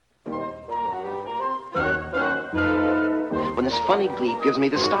when this funny gleep gives me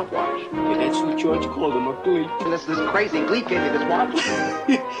this stopwatch. Yeah, that's what George called him, a gleep. And this crazy gleep gave me this watch.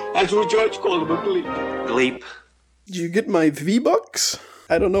 That's what George called him, a gleep. Gleep. Did you get my V-Bucks?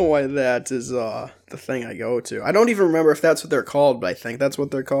 I don't know why that is the thing I go to. I don't even remember if that's what they're called, but I think that's what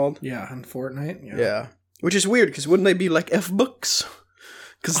they're called. Yeah, on Fortnite. Yeah. Which is weird, because wouldn't they be like F-Bucks?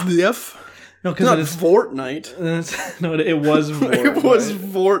 Because the F... No, because not Fortnite. No, it was Fortnite. It was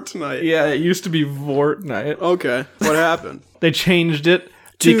Fortnite. Yeah, it used to be Fortnite. Okay, what happened? They changed it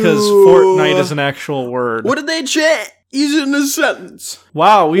because Fortnite is an actual word. What did they change? He's in a sentence.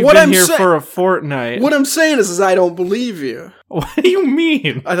 Wow, we've been here for a fortnight. What I'm saying is I don't believe you. What do you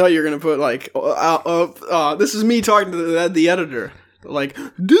mean? I thought you were going to put, like, this is me talking to the editor. Like,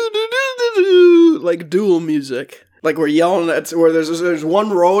 do-do-do-do-do, like dual music. Like, we're yelling at where there's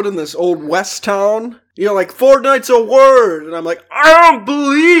one road in this old west town. You know, like, Fortnite's a word. And I'm like, I don't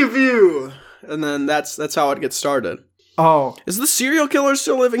believe you. And then that's how it gets started. Oh. Is the serial killer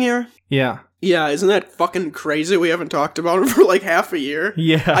still living here? Yeah. Yeah, isn't that fucking crazy? We haven't talked about him for like half a year.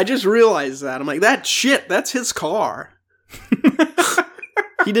 Yeah. I just realized that. I'm like, that's his car.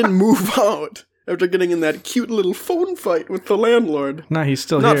 He didn't move out after getting in that cute little phone fight with the landlord. No, he's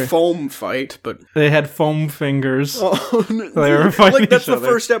still Not here. Not foam fight, but... They had foam fingers. Oh, they were fighting like, that's each the other.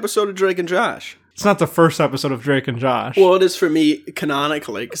 first episode of Drake and Josh. It's not the first episode of Drake and Josh. Well, it is for me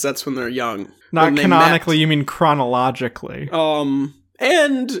canonically, because that's when they're young. Not canonically, you mean chronologically.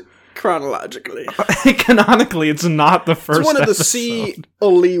 And chronologically. Canonically, it's not the first episode. It's one of the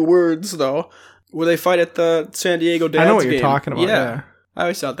C-only words, though, where they fight at the San Diego Dads game. I know what you're talking about, yeah. I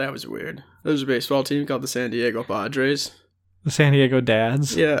always thought that was weird. There's a baseball team called the San Diego Padres. The San Diego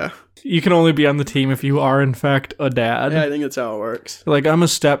Dads? Yeah. You can only be on the team if you are, in fact, a dad. Yeah, I think that's how it works. Like, I'm a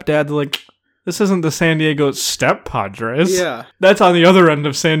stepdad. They're like, this isn't the San Diego Step Padres. Yeah. That's on the other end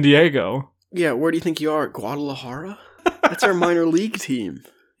of San Diego. Yeah, where do you think you are? Guadalajara? That's our minor league team.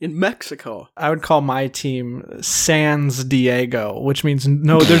 In Mexico. I would call my team Sans Diego, which means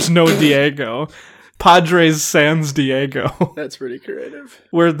there's no Diego. Padres Sans Diego. That's pretty creative.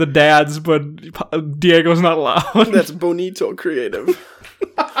 We're the dads, but Diego's not allowed. That's bonito creative.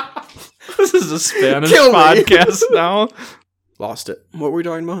 This is a Spanish podcast now. Lost it. What were we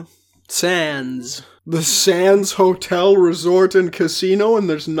talking about? Sands. The Sands Hotel, Resort, and Casino, and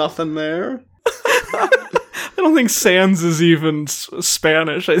there's nothing there? I don't think Sans is even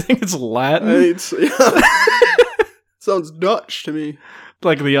Spanish. I think it's Latin. Sounds Dutch to me.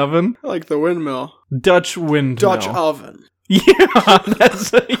 Like the oven? I like the windmill. Dutch windmill. Dutch oven.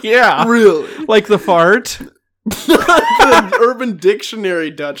 Yeah, yeah. Really? Like the fart? The Urban Dictionary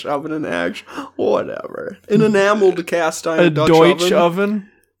Dutch oven and action. Whatever. An enameled cast iron Dutch Deutsch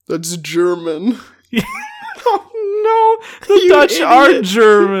oven? That's German. Oh no, the Dutch are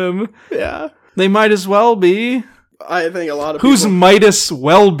German. Yeah. They might as well be. I think a lot of people... Who's might as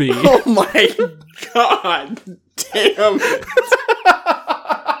well be? Oh my god. Damn it.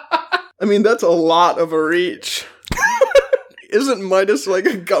 I mean, that's a lot of a reach. Isn't Midas like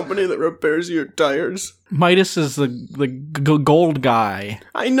a company that repairs your tires? Midas is the gold guy.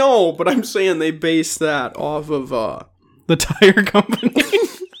 I know, but I'm saying they base that off of the tire company.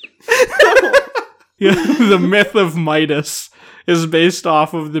 Yeah, the myth of Midas is based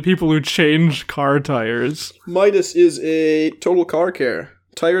off of the people who change car tires. Midas is a total car care.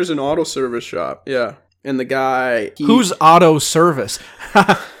 Tires and auto service shop. Yeah. And the guy... Who's auto service?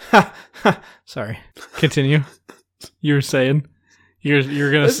 Sorry. Continue. You were saying... You're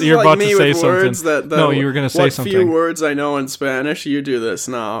about to say something. No, you were going to say something. What few words I know in Spanish, you do this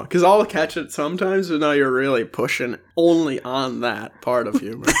now. Because I'll catch it sometimes, but now you're really pushing only on that part of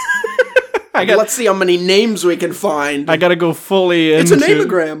humor. Let's see how many names we can find. I gotta go fully into... It's an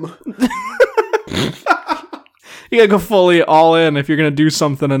anagram. You gotta go fully all in. If you're gonna do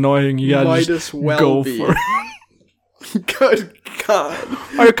something annoying, you gotta just go for it. Good God.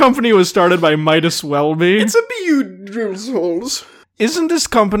 Our company was started by Midas Welby. It's a beautiful. Isn't this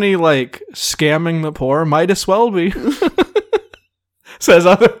company, like, scamming the poor? Midas Welby says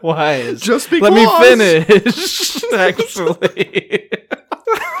otherwise. Just because. Let me finish, actually.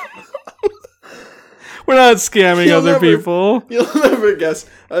 We're not scamming other people. You'll never guess.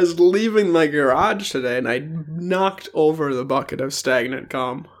 I was leaving my garage today, and I knocked over the bucket of stagnant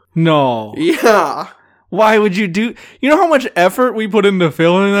cum. No. Yeah. Why would you do... You know how much effort we put into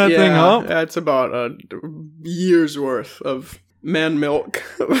filling that thing up? That's about a year's worth of man milk.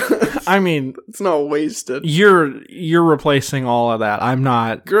 I mean... It's not wasted. You're replacing all of that. I'm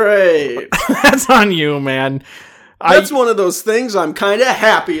not... Great. That's on you, man. That's one of those things I'm kind of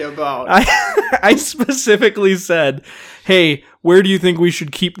happy about. I specifically said, hey, where do you think we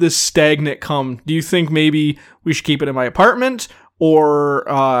should keep this stagnant cum? Do you think maybe we should keep it in my apartment? Or,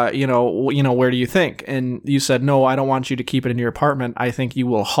 where do you think? And you said, no, I don't want you to keep it in your apartment. I think you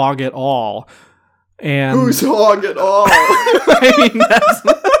will hog it all. And Who's hog it all? I mean, that's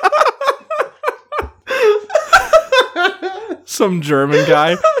some German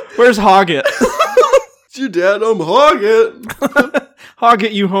guy. Where's Hoggett? It's your dad, I'm Hoggett.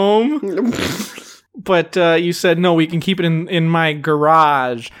 Hoggett, you home? But you said, no, we can keep it in my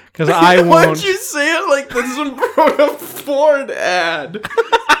garage, because I won't. Why'd you say it like this is from a Ford ad?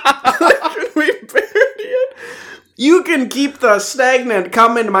 Like, we parody it? You can keep the stagnant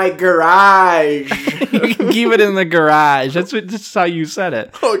cum in my garage. You can keep it in the garage. That's how you said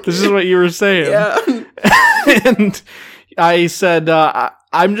it. Okay. This is what you were saying. Yeah. And I said,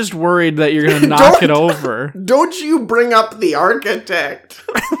 I'm just worried that you're going to knock it over. Don't you bring up the architect.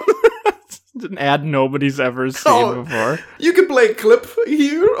 It's an ad nobody's ever seen before. You can play clip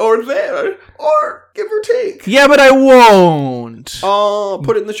here or there, or give or take. Yeah, but I won't.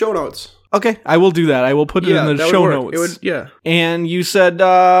 Put it in the show notes. Okay, I will do that. I will put it in the show notes. It would, yeah. And you said,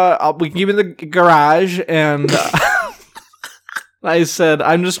 we can keep it in the garage, and I said,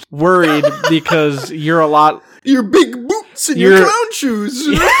 I'm just worried because you're a lot... Your big boots and your clown shoes.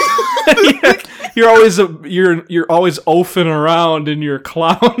 Yeah, you're always oafing around in your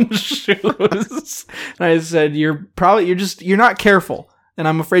clown shoes. And I said, you're not careful, and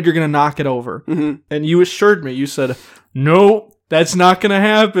I'm afraid you're going to knock it over. Mm-hmm. And you assured me, you said, no, that's not going to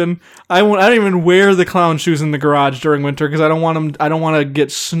happen. I don't even wear the clown shoes in the garage during winter because I don't want to get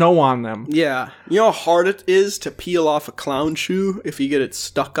snow on them. Yeah. You know how hard it is to peel off a clown shoe if you get it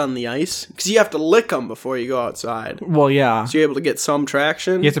stuck on the ice? Because you have to lick them before you go outside. Well, yeah. So you're able to get some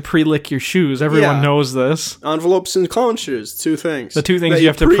traction. You have to pre-lick your shoes. Everyone knows this. Envelopes and clown shoes, two things. The two things you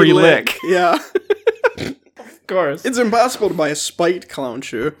have to pre-lick. Yeah. Of course. It's impossible to buy a spiked clown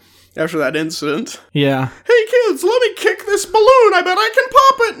shoe after that incident. Yeah. Hey kids, let me kick this balloon. I bet I can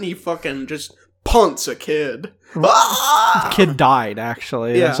pop it. And he fucking just punts a kid. The kid died,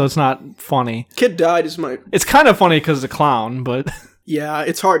 actually. Yeah. So it's not funny. Kid died is my... It's kind of funny because it's a clown, but... Yeah,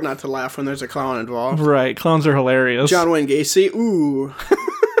 it's hard not to laugh when there's a clown involved. Right, clowns are hilarious. John Wayne Gacy, ooh.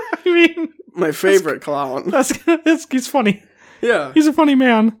 I mean... My favorite clown. He's funny. Yeah. He's a funny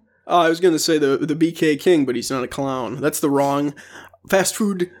man. I was going to say the BK King, but he's not a clown. That's the wrong fast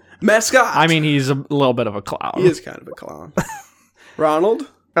food mascot. I mean, he's a little bit of a clown. He is kind of a clown. Ronald?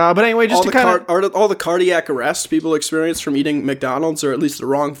 But anyway, just all the cardiac arrests people experience from eating McDonald's, or at least the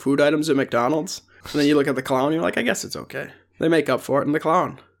wrong food items at McDonald's. And then you look at the clown, and you're like, I guess it's okay. They make up for it in the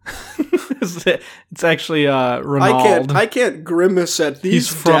clown. It's actually Ronald. I can't grimace at these. He's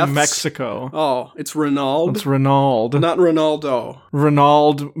from deaths. Mexico. Oh, it's Ronald. It's Ronald, not Ronaldo.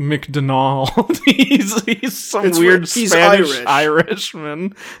 Ronald McDonald. he's some weird Spanish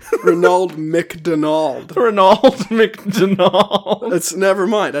Irishman. Ronald McDonald. Ronald McDonald. It's never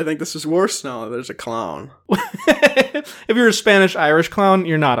mind. I think this is worse now. There's a clown. If you're a Spanish Irish clown,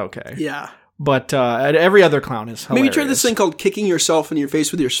 you're not okay. Yeah. But every other clown is hilarious. Maybe try this thing called kicking yourself in your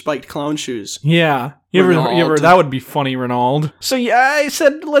face with your spiked clown shoes. Yeah. You ever, that would be funny, Ronald. So yeah, I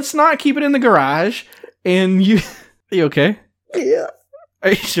said, let's not keep it in the garage. And are you okay? Yeah. Are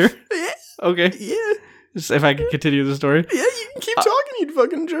you sure? Yeah. Okay. Yeah. If I can continue the story. Yeah, you can keep talking, you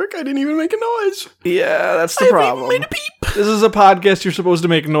fucking jerk. I didn't even make a noise. Yeah, that's the problem. I haven't even made a peep. This is a podcast. You're supposed to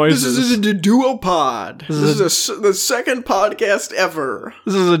make noises. This is a duopod. This is the second podcast ever.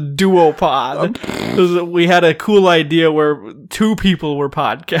 This is a duopod. We had a cool idea where two people were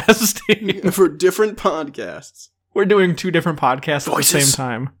podcasting. For different podcasts. We're doing two different podcasts at the same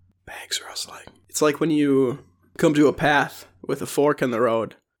time. Bags rustling. It's like when you come to a path with a fork in the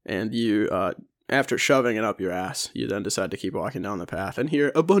road, and you, after shoving it up your ass, you then decide to keep walking down the path and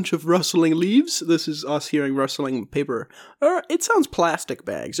hear a bunch of rustling leaves. This is us hearing rustling paper. It sounds plastic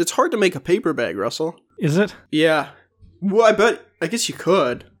bags. It's hard to make a paper bag rustle. Is it? Yeah. Well, I guess you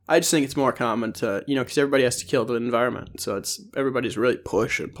could. I just think it's more common to, because everybody has to kill the environment. So everybody's really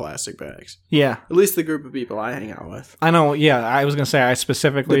pushing plastic bags. Yeah. At least the group of people I hang out with. I know, yeah. I was going to say, I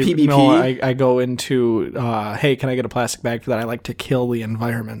specifically the PBP? know I go into, hey, can I get a plastic bag for that? I like to kill the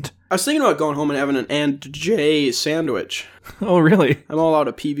environment. I was thinking about going home and having an and J sandwich. Oh, really? I'm all out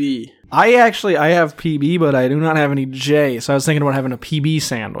of PB. I have PB, but I do not have any J. So I was thinking about having a PB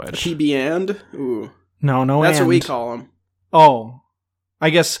sandwich. A PB and? Ooh. No, That's and. what we call them. Oh. I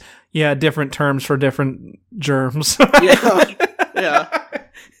guess, yeah, different terms for different germs. Yeah.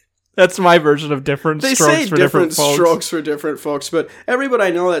 That's my version of different strokes for different folks. Strokes for different folks, but everybody I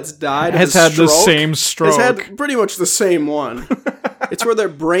know that's died has had the same stroke. Has had pretty much the same one. It's where their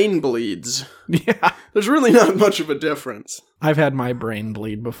brain bleeds. Yeah. There's really not much of a difference. I've had my brain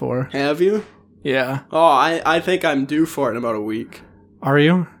bleed before. Have you? Yeah. Oh, I think I'm due for it in about a week. Are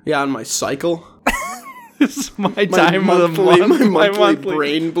you? Yeah, on my cycle. This is my time of the month. My monthly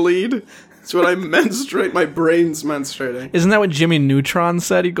brain bleed. It's when I menstruate. My brain's menstruating. Isn't that what Jimmy Neutron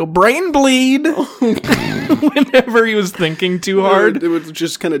said? He'd go, brain bleed! Whenever he was thinking too hard. It would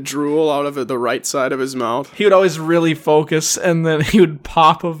just kind of drool out of the right side of his mouth. He would always really focus, and then he would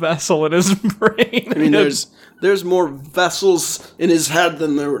pop a vessel in his brain. I mean, there's more vessels in his head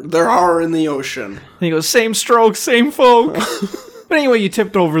than there are in the ocean. And he goes, same stroke, same folk. But anyway, you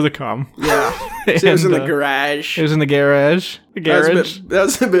tipped over the cum. Yeah. So it was in the garage. It was in the garage. The garage. That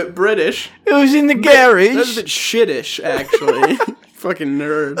was a bit British. It was in the garage. That was a bit shittish, actually. Fucking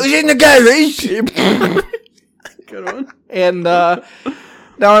nerd. It was in the garage. Good one. And now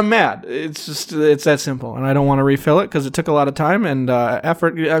I'm mad. It's that simple, and I don't want to refill it because it took a lot of time and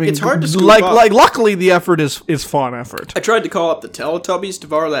effort. I mean, it's hard to scoop like up. like. Luckily, the effort is fun effort. I tried to call up the Teletubbies to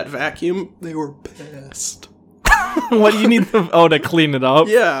borrow that vacuum. They were pissed. What do you need to clean it up?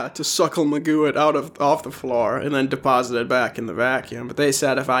 Yeah, to suckle Magoo it off the floor and then deposit it back in the vacuum. But they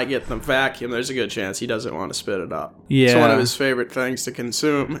said if I get the vacuum, there's a good chance he doesn't want to spit it up. Yeah. It's one of his favorite things to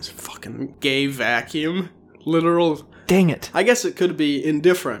consume. It's a fucking gay vacuum. Literal. Dang it. I guess it could be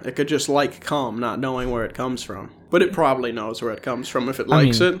indifferent. It could just like cum, not knowing where it comes from. But it probably knows where it comes from if it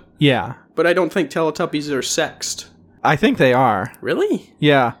likes it. Yeah. But I don't think Teletubbies are sexed. I think they are. Really?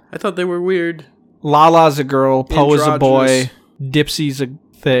 Yeah. I thought they were weird. Lala's a girl, Poe is a boy, Androgynous. Dipsy's a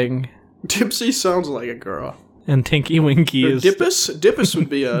thing, Dipsy sounds like a girl. and Tinky Winky Or is... Dipus? Dipus would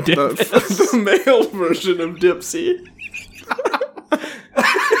be the male version of Dipsy.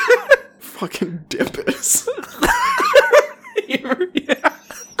 Fucking Dipus. Yeah.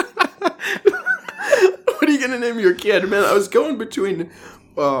 What are you gonna name your kid? Man, I was going between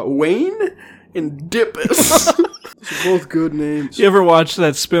Wayne and Dipus. Those are both good names. You ever watch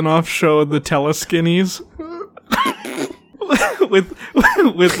that spin-off show, The Teleskinnies? with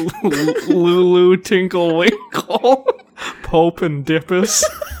Lulu, Tinkle, Winkle, Pope, and Dipus.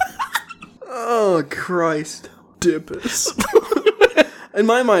 Oh, Christ. Dipus. In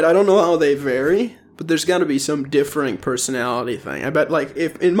my mind, I don't know how they vary, but there's got to be some differing personality thing. I bet, like,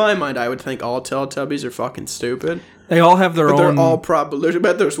 if in my mind, I would think all Teletubbies are fucking stupid. They all have their But own... they're all probably... I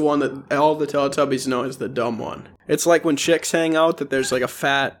bet there's one that all the Teletubbies know is the dumb one. It's like when chicks hang out, that there's like a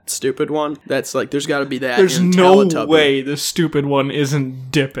fat, stupid one. That's like, there's got to be that There's in no Teletubby. way the stupid one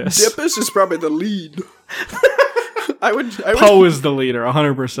isn't Dipus. Dipus is probably the lead. I would Poe is the leader,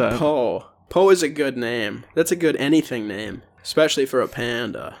 100%. Poe. Poe is a good name. That's a good anything name. Especially for a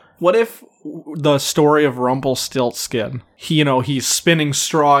panda. What if the story of Rumpelstiltskin, he's spinning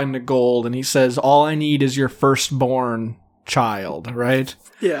straw into gold and he says, all I need is your firstborn child, right?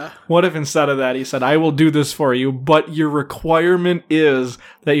 Yeah. What if instead of that he said, I will do this for you, but your requirement is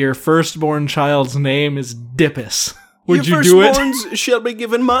that your firstborn child's name is Dipus. Would you do it? Your firstborns shall be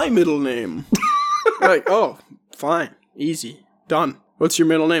given my middle name. Like, oh, fine. Easy. Done. What's your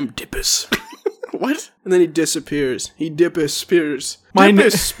middle name? Dipus. What? And then he disappears. He Dipus Spears.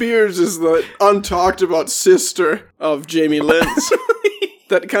 Dipus Spears is the untalked about sister of Jamie Lynn's.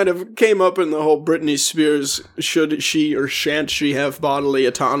 That kind of came up in the whole Britney Spears should she or shan't she have bodily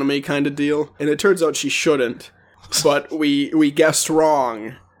autonomy kind of deal. And it turns out she shouldn't. But we guessed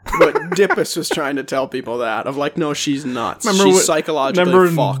wrong. But Dipus was trying to tell people that. Of like, no, she's nuts. She's psychologically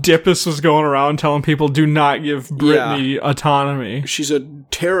Remember fucked. Dipus was going around telling people, do not give Britney autonomy. She's a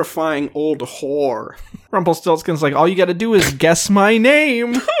terrifying old whore. Rumpelstiltskin's like, all you gotta do is guess my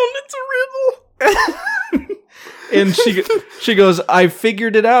name. It's a riddle. And she goes, I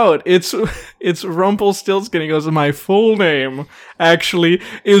figured it out. It's Rumpelstiltskin. He goes, my full name actually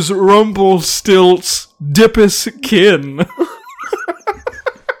is Rumpelstiltskin.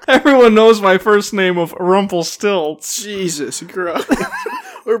 Everyone knows my first name of Rumpelstilts. Jesus Christ.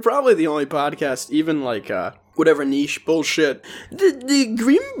 We're probably the only podcast, even like whatever niche bullshit. The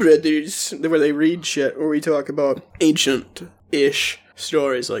Grimm Brothers, where they read shit, where we talk about ancient-ish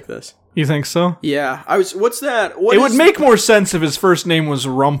stories like this. You think so? Yeah. What's that? It would make more sense if his first name was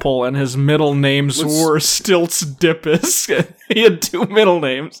Rumpel and his middle names were Stilts Dipus. He had two middle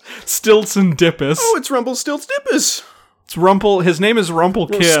names, Stilts and Dipus. Oh, it's Rumpelstiltsdipus. It's Rumpel. His name is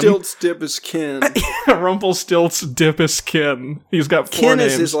Rumpelkin. Stiltsdipuskin. Rumpelstiltsdipuskin. He's got four names.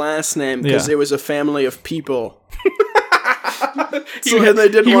 Kin is his last name because Yeah. it was a family of people. He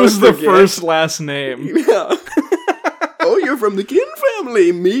He was the first last name. Yeah. Oh, you're from the Kin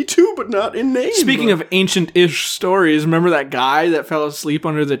family. Me too, but not in name. Speaking of ancient-ish stories, remember that guy that fell asleep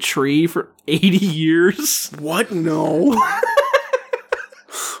under the tree for 80 years? What? No.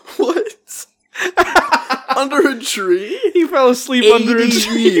 Under a tree? He fell asleep under a 80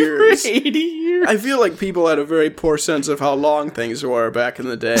 tree years. for 80 years. I feel like people had a very poor sense of how long things were back in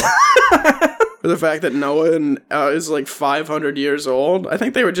the day. For the fact that Noah is like 500 years old, I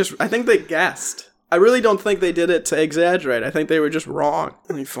think they guessed. I really don't think they did it to exaggerate. I think they were just wrong.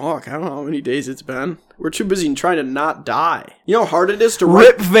 I mean, fuck, I don't know how many days it's been. We're too busy trying to not die. You know how hard it is to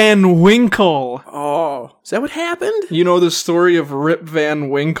Rip Van Winkle. Oh, is that what happened? You know the story of Rip Van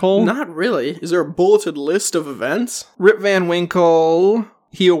Winkle? Not really. Is there a bulleted list of events? Rip Van Winkle,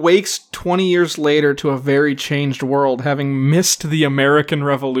 he awakes 20 years later to a very changed world, having missed the American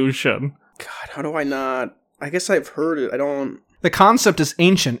Revolution. God, how do I not? I guess I've heard it. I don't... The concept is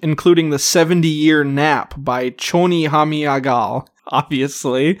ancient, including the 70-year nap by Choni Hamiagal.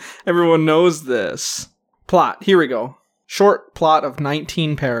 Obviously, everyone knows this. Plot, here we go. Short plot of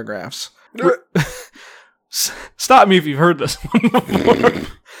 19 paragraphs. Stop me if you've heard this one before.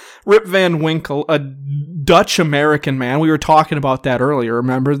 Rip Van Winkle, a Dutch-American man, we were talking about that earlier,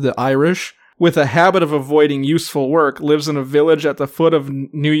 remember, the Irish? With a habit of avoiding useful work, lives in a village at the foot of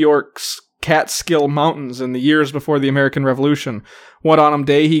New York's Catskill Mountains in the years before the American Revolution. One autumn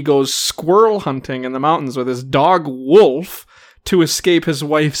day, he goes squirrel hunting in the mountains with his dog Wolf to escape his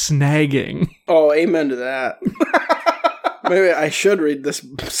wife's nagging. Oh, amen to that. Maybe I should read this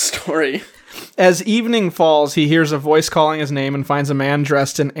story. As evening falls, he hears a voice calling his name and finds a man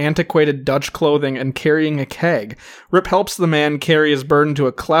dressed in antiquated Dutch clothing and carrying a keg. Rip helps the man carry his burden to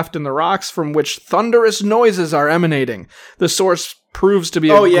a cleft in the rocks from which thunderous noises are emanating. The source proves to be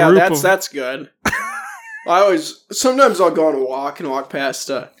that's good. Sometimes I'll go on a walk and walk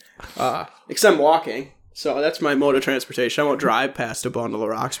past, except I'm walking, so that's my mode of transportation. I won't drive past a bundle of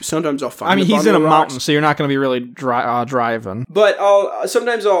rocks, but sometimes I'll find he's in a mountain, so you're not going to be really driving. But I'll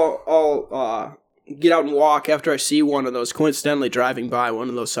get out and walk after I see one of those, coincidentally driving by one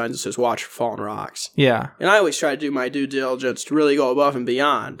of those signs that says watch for fallen rocks. Yeah. And I always try to do my due diligence to really go above and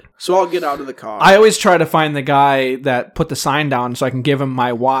beyond. So I'll get out of the car. I always try to find the guy that put the sign down so I can give him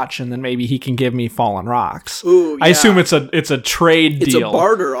my watch and then maybe he can give me fallen rocks. Ooh, yeah. I assume it's a trade deal. It's a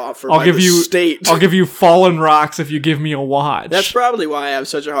barter offer I'll give the you state. I'll give you fallen rocks if you give me a watch. That's probably why I have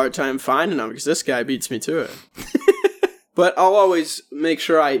such a hard time finding them, because this guy beats me to it. But I'll always make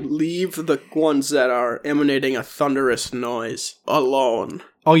sure I leave the ones that are emanating a thunderous noise alone.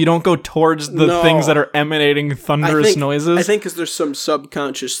 Oh, you don't go towards the things that are emanating thunderous noises? I think because there's some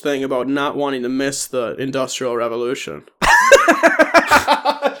subconscious thing about not wanting to miss the Industrial Revolution.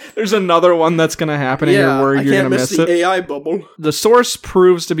 There's another one that's going to happen and you're worried you're going to miss it. I can't miss the AI bubble. The source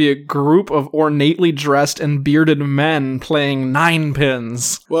proves to be a group of ornately dressed and bearded men playing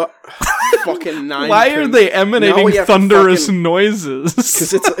ninepins. Well, fucking nine Why pins. are they emanating thunderous noises?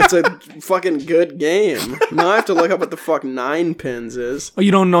 Because it's a fucking good game. Now I have to look up what the fuck 9 pins is. Oh,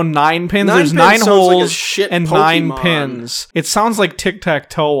 you don't know 9 pins? Nine There's pins 9 sounds holes like a shit and Pokemon. 9 pins. It sounds like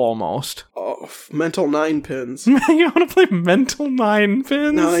tic-tac-toe almost. Oh, mental 9 pins. You want to play mental 9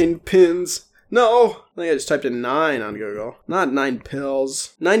 pins? 9 pins. No, I think I just typed in 9 on Google. Not 9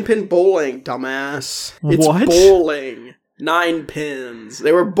 pills. 9-pin bowling, dumbass. It's What? bowling. 9 pins.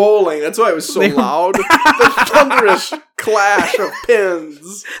 They were bowling. That's why it was so loud. The thunderous clash of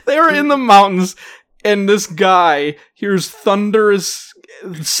pins. They were in the mountains, and this guy hears thunderous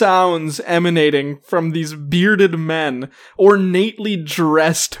sounds emanating from these bearded men, ornately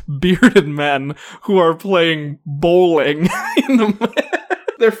dressed bearded men who are playing bowling in the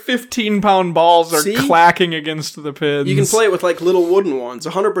Their 15-pound balls are clacking against the pins. You can play it with like little wooden ones.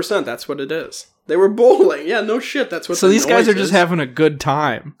 100%, that's what it is. They were bowling. Yeah, no shit, that's what So these guys are just having a good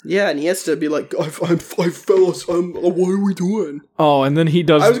time. Yeah, and he has to be like, I fell asleep. What are we doing? Oh, and then he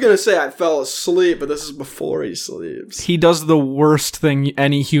does... I was going to say I fell asleep, but this is before he sleeps. He does the worst thing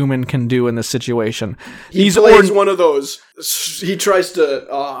any human can do in this situation. He's plays one of those... He tries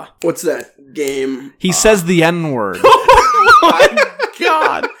to... what's that game? He says the N-word. Oh my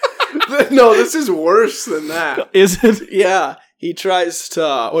God. No, this is worse than that. Is it? Yeah. He tries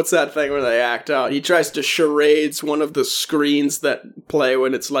to, what's that thing where they act out? He tries to charades one of the screens that play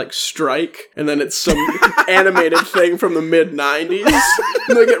when it's like Strike, and then it's some animated thing from the mid-90s.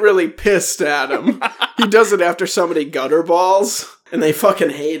 And they get really pissed at him. He does it after somebody gutter balls. And they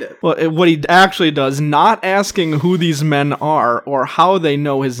fucking hate it. Well, what he actually does, not asking who these men are or how they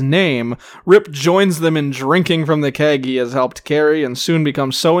know his name, Rip joins them in drinking from the keg he has helped carry and soon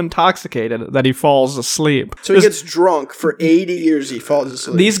becomes so intoxicated that he falls asleep. So he gets drunk for 80 years, he falls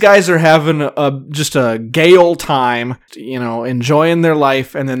asleep. These guys are having just a gay old time, enjoying their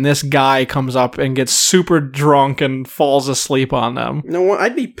life, and then this guy comes up and gets super drunk and falls asleep on them. No,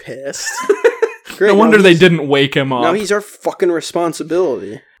 I'd be pissed. Great, no wonder they didn't wake him up. Now he's our fucking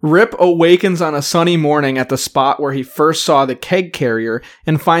responsibility. Rip awakens on a sunny morning at the spot where he first saw the keg carrier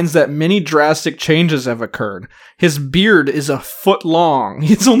and finds that many drastic changes have occurred. His beard is a foot long.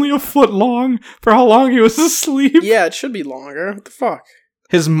 It's only a foot long for how long he was asleep. Yeah, it should be longer. What the fuck?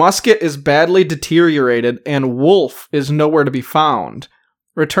 His musket is badly deteriorated, and Wolf is nowhere to be found.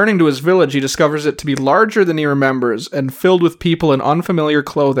 Returning to his village, he discovers it to be larger than he remembers and filled with people in unfamiliar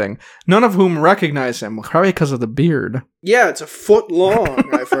clothing, none of whom recognize him, probably because of the beard. Yeah, it's a foot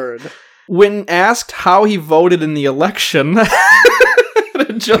long, I've heard. When asked how he voted in the election that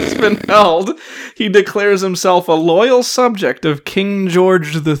had just been held, he declares himself a loyal subject of King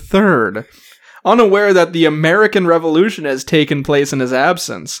George III, unaware that the American Revolution has taken place in his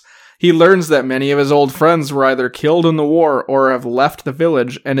absence. He learns that many of his old friends were either killed in the war or have left the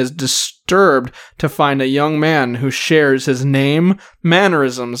village, and is disturbed to find a young man who shares his name,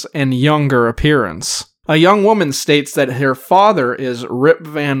 mannerisms, and younger appearance. A young woman states that her father is Rip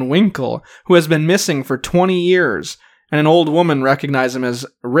Van Winkle, who has been missing for 20 years, and an old woman recognizes him as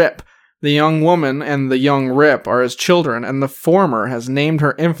Rip. The young woman and the young Rip are his children, and the former has named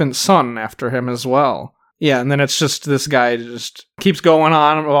her infant son after him as well. Yeah, and then it's just this guy just keeps going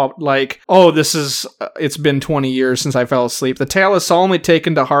on about, like, oh, it's been 20 years since I fell asleep. The tale is solemnly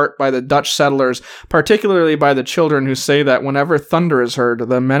taken to heart by the Dutch settlers, particularly by the children who say that whenever thunder is heard,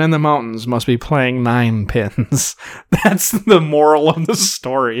 the men in the mountains must be playing nine pins. That's the moral of the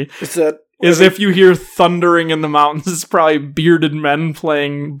story. Is if you hear thundering in the mountains, it's probably bearded men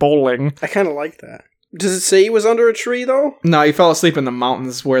playing bowling. I kind of like that. Does it say he was under a tree, though? No, he fell asleep in the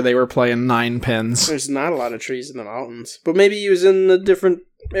mountains where they were playing nine pins. There's not a lot of trees in the mountains. But maybe he was in a different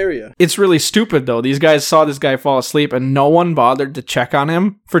area. It's really stupid, though. These guys saw this guy fall asleep, and no one bothered to check on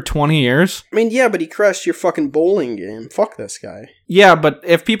him for 20 years. I mean, yeah, but he crashed your fucking bowling game. Fuck this guy. Yeah, but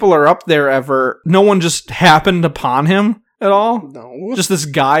if people are up there ever, no one just happened upon him at all? No. Just this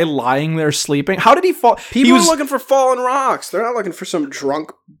guy lying there sleeping? How did he fall? People are looking for fallen rocks. They're not looking for some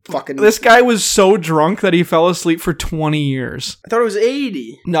drunk fucking... This guy was so drunk that he fell asleep for 20 years. I thought it was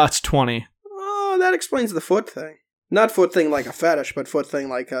 80. No, it's 20. Oh, that explains the foot thing. Not foot thing like a fetish, but foot thing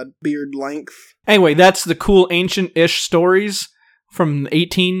like a beard length. Anyway, that's the cool ancient-ish stories from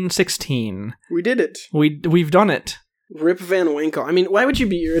 1816. We did it. We've done it. Rip Van Winkle. I mean, why would you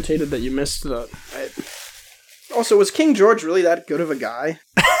be irritated that you missed the... Also, was King George really that good of a guy?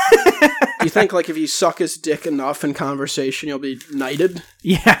 You think, like, if you suck his dick enough in conversation, you'll be knighted?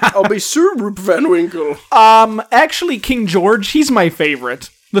 Yeah. I'll be Sir Rip Van Winkle. Actually, King George, he's my favorite.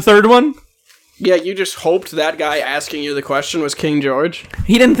 The third one? Yeah, you just hoped that guy asking you the question was King George?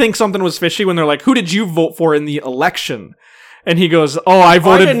 He didn't think something was fishy when they're like, who did you vote for in the election? And he goes, I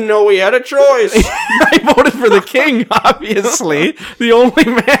didn't know we had a choice. I voted for the king, obviously. The only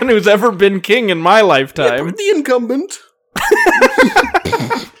man who's ever been king in my lifetime. Yeah, the incumbent.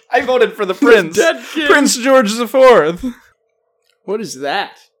 I voted for the prince. Dead king. Prince George IV. What is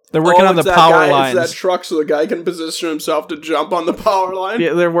that? They're working on the power lines. It's that truck so the guy can position himself to jump on the power line.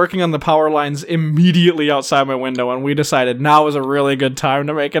 Yeah, they're working on the power lines immediately outside my window, and we decided now is a really good time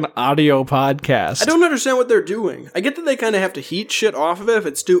to make an audio podcast. I don't understand what they're doing. I get that they kind of have to heat shit off of it if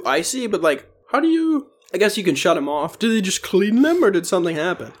it's too icy, but, like, how do you... I guess you can shut them off. Did they just clean them, or did something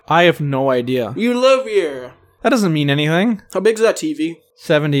happen? I have no idea. You live here. That doesn't mean anything. How big's that TV?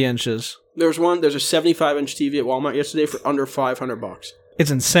 70 inches. There's a 75-inch TV at Walmart yesterday for under $500. It's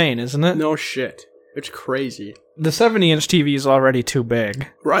insane, isn't it? No shit. It's crazy. The 70-inch TV is already too big.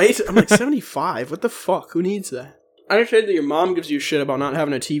 Right? I'm like, 75? What the fuck? Who needs that? I understand that your mom gives you shit about not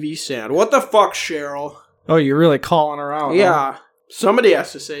having a TV stand. What the fuck, Cheryl? Oh, you're really calling her out. Yeah. Huh? Somebody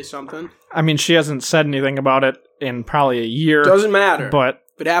has to say something. I mean, she hasn't said anything about it in probably a year. Doesn't matter. But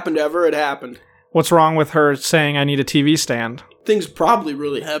if it happened ever, it happened. What's wrong with her saying I need a TV stand? Thing's probably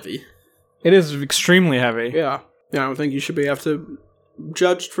really heavy. It is extremely heavy. Yeah. I don't think you should have to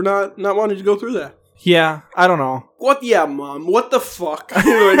judged for not wanting to go through that. Yeah, I don't know. What? Yeah, Mom. What the fuck? I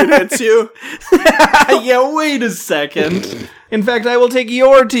know it hits you. Yeah, wait a second. In fact, I will take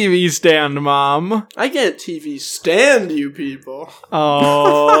your TV stand, Mom. I can't TV stand you people.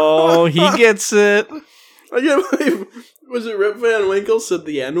 Oh, he gets it. I can't believe... Was it Rip Van Winkle said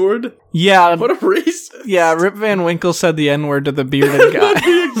the N-word? Yeah. What a racist. Yeah, Rip Van Winkle said the N-word to the bearded guy. That'd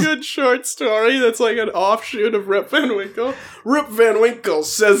be a good short story. That's like an offshoot of Rip Van Winkle. Rip Van Winkle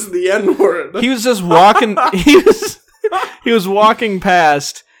says the N-word. He was just walking... he was walking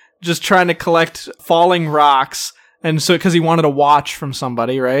past, just trying to collect falling rocks, and so because he wanted a watch from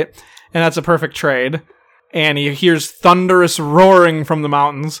somebody, right? And that's a perfect trade. And he hears thunderous roaring from the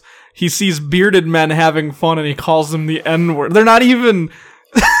mountains. He sees bearded men having fun, and he calls them the N-word. They're not even...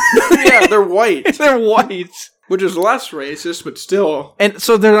 Yeah, they're white. They're white. Which is less racist, but still. And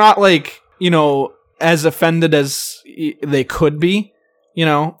so they're not like, as offended as they could be.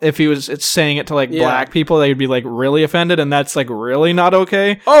 If he was saying it to like black people, they'd be like really offended, and that's like really not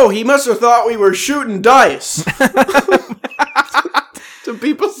okay. Oh, he must have thought we were shooting dice. Do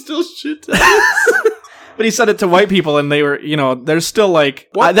people still shoot dice? But he said it to white people, and they were, they're still like,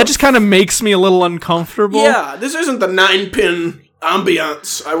 that just kind of makes me a little uncomfortable. Yeah, this isn't the 9-pin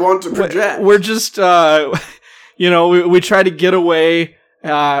ambiance I want to project. We're just, we try to get away.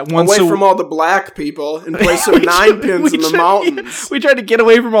 Away from all the black people and play some 9 pins in the mountains. We tried to get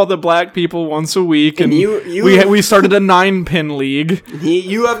away from all the black people once a week, and we started a 9-pin league.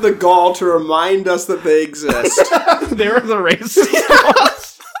 You have the gall to remind us that they exist. They were the racist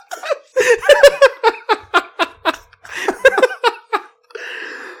ones.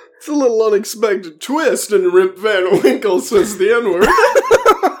 It's a little unexpected twist, and Rip Van Winkle says the N-word.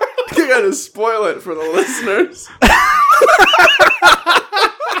 You gotta spoil it for the listeners.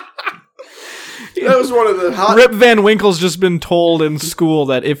 That was one of the hot... Rip Van Winkle's just been told in school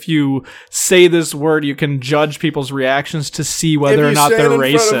that if you say this word, you can judge people's reactions to see whether or not they're racist.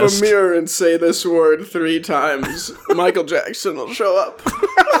 If you stand in front of a mirror and say this word 3 times, Michael Jackson will show up.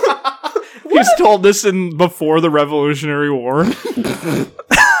 He's told this before the Revolutionary War.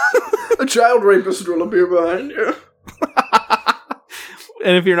 A child rapist will appear behind you.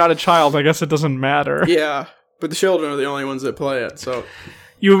 And if you're not a child, I guess it doesn't matter. Yeah, but the children are the only ones that play it, so...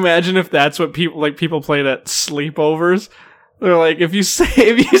 You imagine if that's what people play at sleepovers? They're like, if you say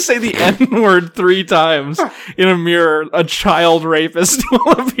the N-word 3 times in a mirror, a child rapist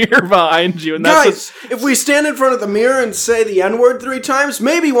will appear behind you. And guys, if we stand in front of the mirror and say the N-word 3 times,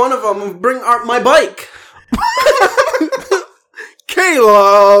 maybe one of them will bring my bike.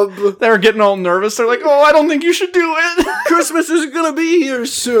 Caleb! They were getting all nervous. They're like, oh, I don't think you should do it. Christmas is gonna be here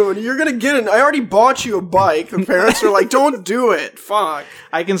soon. You're gonna get it. I already bought you a bike. The parents are like, don't do it. Fuck.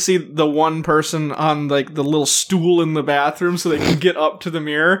 I can see the one person on like the little stool in the bathroom so they can get up to the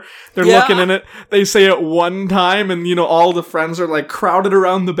mirror. They're looking in it. They say it one time and, all the friends are like crowded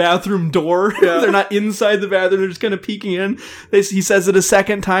around the bathroom door. Yeah. They're not inside the bathroom. They're just kind of peeking in. He says it a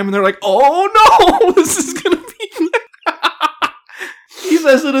second time and they're like, oh no, this is gonna be... He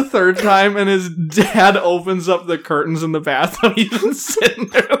says it a third time, and his dad opens up the curtains in the bathtub. He's been sitting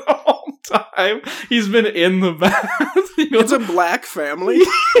there the whole time. He's been in the bath. It's a black family.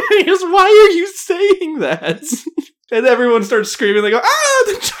 He goes, why are you saying that? And everyone starts screaming. They go,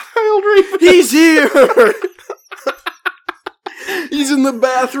 the child rapist. He's here. He's in the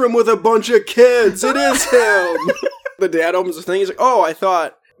bathroom with a bunch of kids. It is him. The dad opens the thing. He's like, oh, I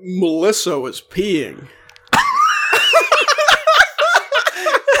thought Melissa was peeing.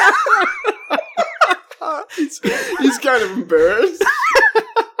 He's kind of embarrassed.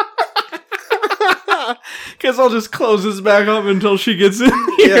 Guess I'll just close this back up until she gets in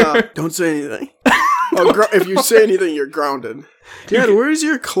here. Yeah, don't say anything. If you say anything, you're grounded. Dad, where's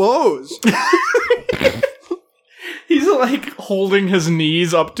your clothes? He's like holding his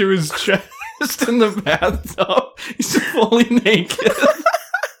knees up to his chest in the bathtub. He's fully naked.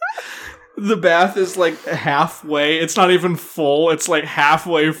 The bath is like halfway. It's not even full. It's like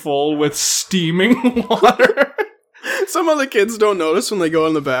halfway full with steaming water. Some of the kids don't notice when they go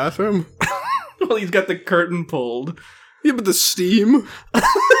in the bathroom. Well, he's got the curtain pulled. Yeah, but the steam.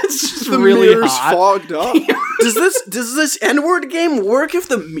 It's just the really mirror's hot. Fogged up. Does this N-word game work if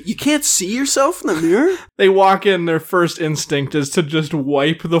you can't see yourself in the mirror? They walk in, their first instinct is to just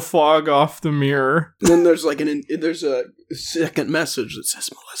wipe the fog off the mirror. And then there's like there's a second message that says,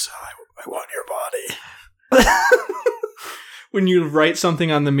 Melissa, I want your body. When you write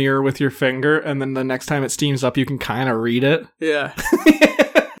something on the mirror with your finger, and then the next time it steams up, you can kind of read it. Yeah.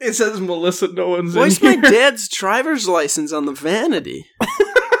 It says Melissa, no one's Why's in here. my dad's driver's license on the vanity?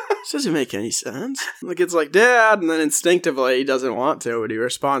 This doesn't make any sense. Like, it's like, Dad, and then instinctively he doesn't want to, but he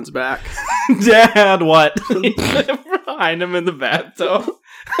responds back. Dad, what? Behind him in the bathtub.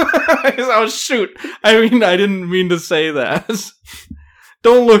 Oh, shoot. I didn't mean to say that.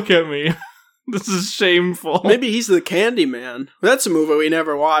 Don't look at me. This is shameful. Maybe he's the Candy Man. That's a movie we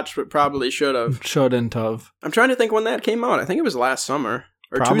never watched, but probably should have. Shouldn't have. I'm trying to think when that came out. I think it was last summer.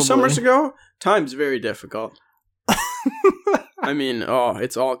 Or Probably. 2 summers ago? Time's very difficult.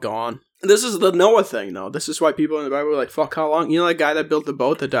 It's all gone. This is the Noah thing, though. This is why people in the Bible were like, fuck, how long? You know that guy that built the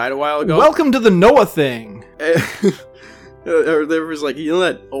boat that died a while ago? Welcome to the Noah thing. Or there was like, you know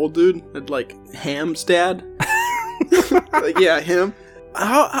that old dude? That like, Ham's dad? Like, yeah, him.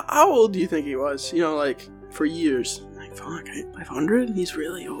 How old do you think he was? For years. Like, fuck, 500? He's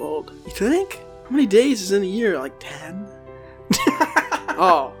really old. You think? How many days is in a year? Like 10?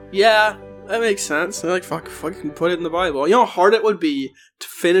 Oh, yeah. That makes sense. They're like, fucking put it in the Bible. You know how hard it would be to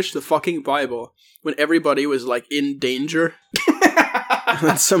finish the fucking Bible when everybody was, like, in danger?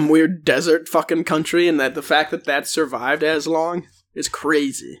 That's some weird desert fucking country, and that the fact that survived as long is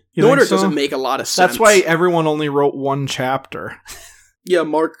crazy. You No wonder it think so? doesn't make a lot of sense. That's why everyone only wrote one chapter. Yeah,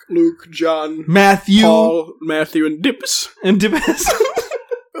 Mark, Luke, John, Matthew. Paul, Matthew, and Dipus. And Dipus.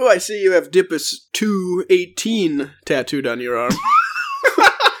 Oh, I see you have Dipus 2:18 tattooed on your arm.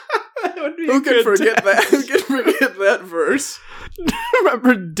 Who can forget that? Who can forget that verse?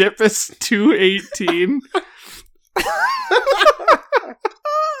 Remember Dipus 2:18?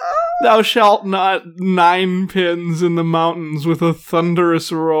 Thou shalt not 9 pins in the mountains with a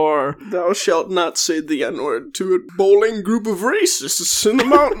thunderous roar. Thou shalt not say the N-word to a bowling group of racists in the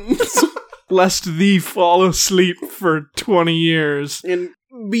mountains. Lest thee fall asleep for 20 years. And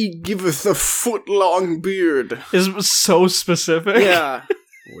be giveth a foot-long beard. Is so specific. Yeah.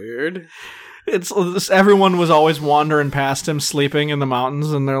 Weird. It's everyone was always wandering past him sleeping in the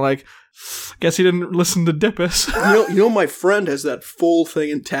mountains, and they're like, guess he didn't listen to Dipus. You know, my friend has that full thing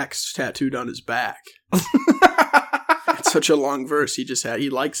in text tattooed on his back. It's such a long verse. He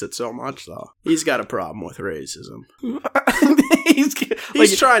likes it so much, though. He's got a problem with racism.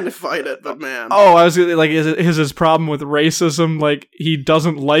 He's trying to fight it, but man. Oh, I was like, is his problem with racism like he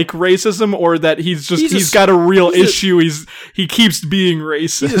doesn't like racism, or that he's got a real issue? He keeps being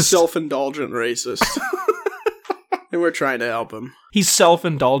racist. He's a self-indulgent racist. And we're trying to help him. He's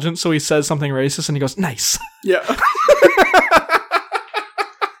self-indulgent, so he says something racist and he goes, nice. Yeah.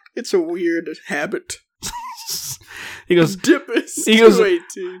 It's a weird habit. He goes, Dipus. He goes,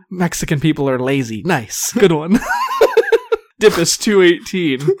 2:18. Mexican people are lazy. Nice. Good one. Dipus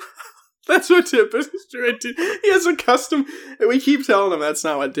 2:18. That's what Dipus 2:18. He has a custom. And we keep telling him that's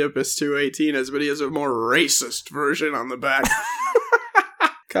not what Dipus 2:18 is, but he has a more racist version on the back.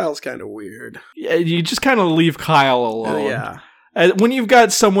 Kyle's kind of weird. Yeah, you just kind of leave Kyle alone. Yeah. When you've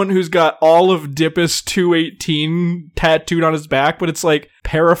got someone who's got all of Dipus 2:18 tattooed on his back, but it's like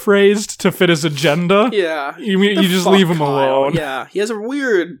paraphrased to fit his agenda. Yeah. You just leave him alone. Yeah. He has a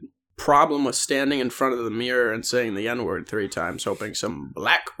weird problem with standing in front of the mirror and saying the N-word 3 times, hoping some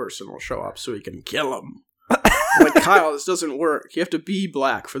black person will show up so he can kill him. Like, Kyle, this doesn't work. You have to be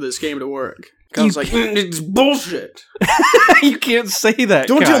black for this game to work. Kyle's like, it's bullshit. You can't say that,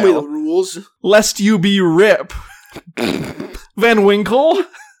 Don't Kyle. tell me the rules. Lest you be Rip. Van Winkle?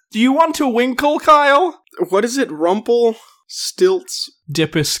 Do you want to winkle, Kyle? What is it? Rumple? Stilts?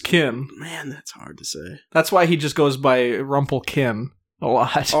 Dipus Kin. Man, that's hard to say. That's why he just goes by Rumplekin a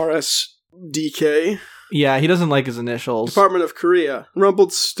lot. RSDK? Yeah, he doesn't like his initials. Department of Korea.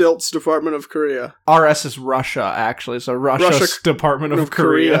 Rumpled Stilts, Department of Korea. RS is Russia, actually. So Russia's Department of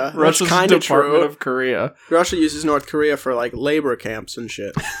Korea. Russia's kinda Department true. of Korea. Russia uses North Korea for, like, labor camps and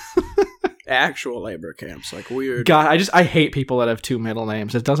shit. Actual labor camps. Like, weird. God, I hate people that have 2 middle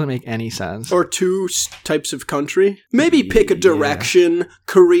names. It doesn't make any sense. Or 2 types of country. Maybe pick a direction.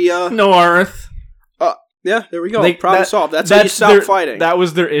 Korea. North. Yeah, there we go. Problem solved. That's how you stop their, fighting. That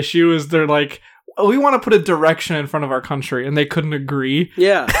was their issue, is they're like, we want to put a direction in front of our country, and they couldn't agree.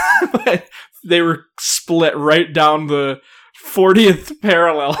 Yeah. But they were split right down the 40th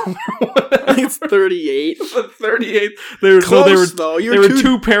parallel. It's 38. The 38th. They were Close, though. They were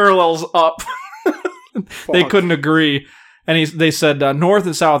 2 parallels up. They Fuck. couldn't agree. And they said north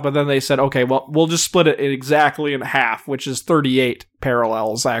and south, but then they said, okay, well, we'll just split it exactly in half, which is 38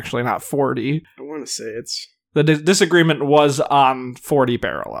 parallels, actually, not 40. I want to say it's... The disagreement was on 40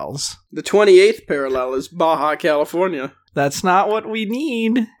 parallels. The 28th parallel is Baja, California. That's not what we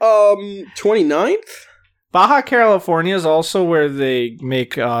need. 29th? Baja California is also where they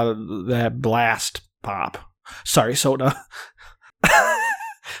make that blast pop. Sorry, soda.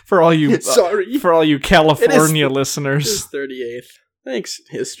 For all you California listeners. It's 38th. Thanks,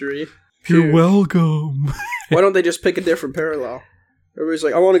 history. You're welcome. Why don't they just pick a different parallel? Everybody's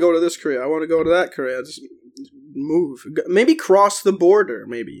like, I want to go to this Korea. I want to go to that Korea. Just move. Maybe cross the border,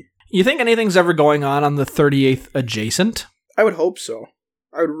 maybe. You think anything's ever going on the 38th adjacent? I would hope so.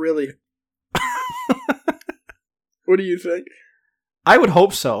 I would really... What do you think? I would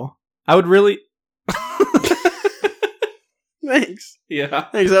hope so. I would really... Thanks. Yeah.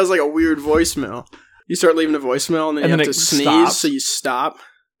 Thanks. That was like a weird voicemail. You start leaving a voicemail and then you have to sneeze, stops. so you stop.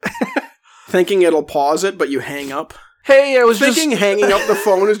 Thinking it'll pause it, but you hang up. Hey, I was Thinking hanging up the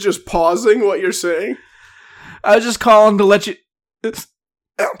phone is just pausing what you're saying. I was just calling to let you...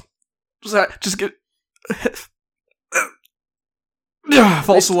 Sorry, just get...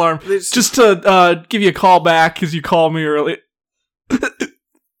 False alarm. Just to give you a call back because you called me early.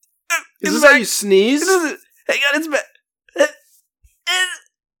 Is this how you sneeze? Hang on, it's bad.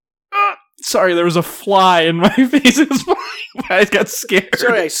 Sorry, there was a fly in my face. I got scared.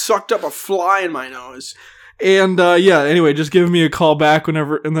 Sorry, I sucked up a fly in my nose. And yeah, anyway, just give me a call back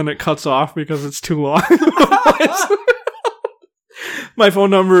whenever, and then it cuts off because it's too long. My phone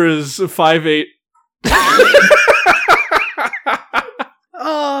number is 58.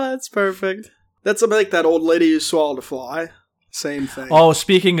 Oh, that's perfect. That's like that old lady who swallowed a fly. Same thing. Oh,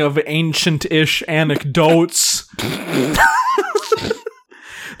 speaking of ancient-ish anecdotes,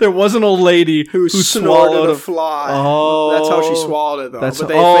 there was an old lady who swallowed a fly. Oh, that's how she swallowed it, though.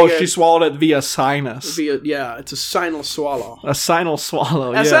 She swallowed it via sinus. Yeah, it's a sinal swallow. A sinal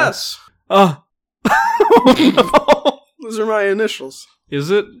swallow. SS. Yeah. Oh no. Those are my initials.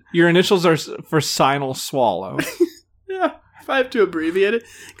 Is it? Your initials are for sinal swallow. Yeah, if I have to abbreviate it.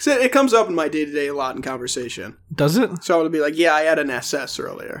 Because it comes up in my day-to-day a lot in conversation. Does it? So I would be like, yeah, I had an SS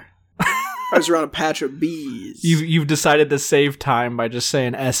earlier. I was around a patch of bees. You've decided to save time by just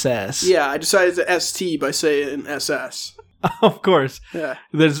saying SS. Yeah, I decided to ST by saying SS. Of course. Yeah.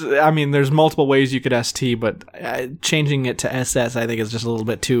 There's multiple ways you could ST, but changing it to SS I think is just a little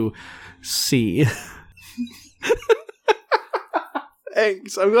bit too C.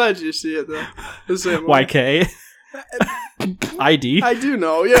 Thanks. I'm glad you see it, though. The same way. YK. ID. I do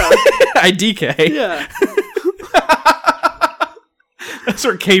know, yeah. IDK. Yeah. That's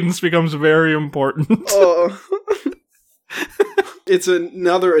where cadence becomes very important. Oh. It's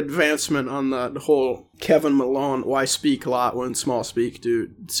another advancement on the whole Kevin Malone, why speak a lot when small speak do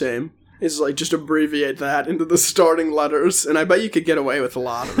same. It's like just abbreviate that into the starting letters, and I bet you could get away with a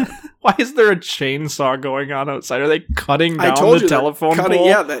lot of it. Why is there a chainsaw going on outside? Are they cutting down the telephone pole?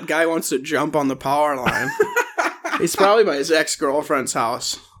 Yeah, that guy wants to jump on the power line. He's probably by his ex-girlfriend's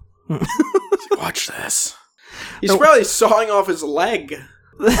house. Watch this. He's probably sawing off his leg.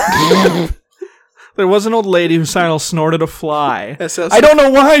 There was an old lady who sinal snorted a fly. SS. I don't know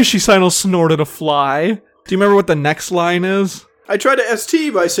why she sinal snorted a fly. Do you remember what the next line is? I tried to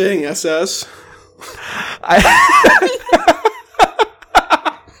ST by saying SS. I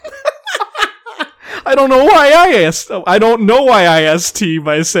don't know why I don't know why I ST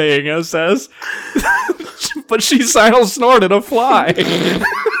by saying SS. But she sinal snorted a fly.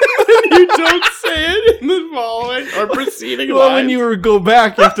 You don't say it in the following or preceding Well, lines. when you go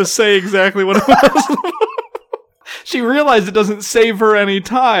back, you have to say exactly what it was. She realized it doesn't save her any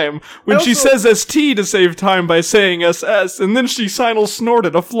time when she says ST to save time by saying SS, and then she sinal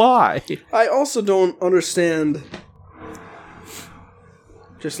snorted a fly. I also don't understand.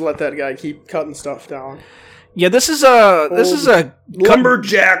 Just let that guy keep cutting stuff down. Yeah, this is a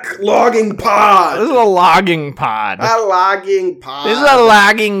lumberjack logging pod. This is a logging pod. A logging pod. This is a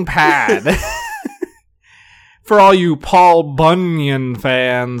logging pad. For all you Paul Bunyan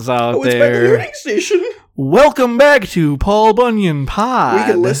fans out It's there. my learning station. Welcome back to Paul Bunyan Pod.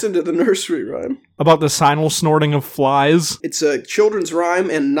 We can listen to the nursery rhyme. About the sinal snorting of flies. It's a children's rhyme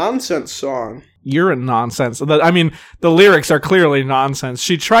and nonsense song. You're a nonsense. I mean, the lyrics are clearly nonsense.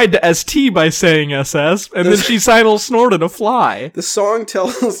 She tried to ST by saying SS, and then she sinal snorted a fly. The song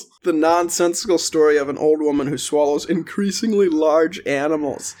tells the nonsensical story of an old woman who swallows increasingly large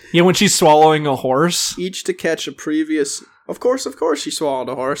animals. Yeah, when she's swallowing a horse. Each to catch a previous... Of course, she swallowed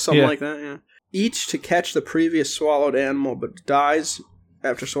a horse. Something like that, yeah. Each to catch the previous swallowed animal, but dies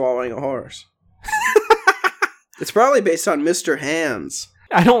after swallowing a horse. It's probably based on Mr. Hands.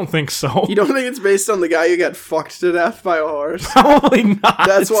 I don't think so. You don't think it's based on the guy who got fucked to death by a horse? Probably not.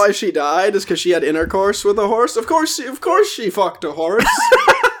 That's why she died, is because she had intercourse with a horse? Of course she fucked a horse.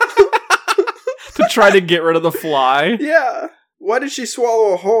 To try to get rid of the fly? Yeah. Why did she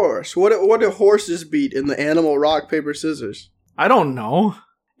swallow a horse? What do horses beat in the animal rock, paper, scissors? I don't know.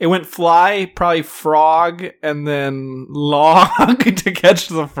 It went fly, probably frog, and then log to catch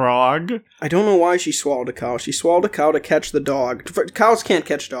the frog. I don't know why she swallowed a cow. She swallowed a cow to catch the dog. Cows can't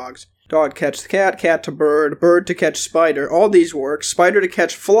catch dogs. Dog catch the cat, cat to bird, bird to catch spider. All these work. Spider to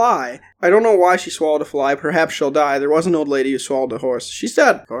catch fly. I don't know why she swallowed a fly. Perhaps she'll die. There was an old lady who swallowed a horse. She's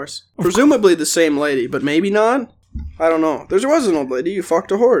dead, of course. Presumably the same lady, but maybe not? I don't know. There was an old lady who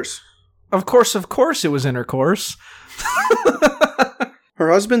fucked a horse. Of course it was intercourse. Her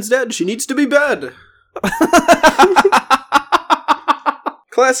husband's dead. She needs to be bed.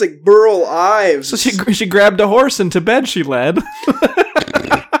 Classic Burl Ives. So she grabbed a horse and to bed she led.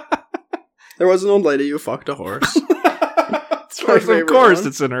 There was an old lady who fucked a horse. Of course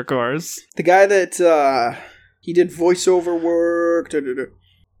it's intercourse. The guy that, he did voiceover work.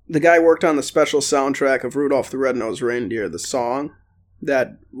 The guy worked on the special soundtrack of Rudolph the Red-Nosed Reindeer, the song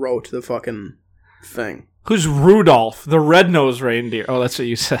that wrote the fucking thing. Who's Rudolph, the red-nosed reindeer? Oh, that's what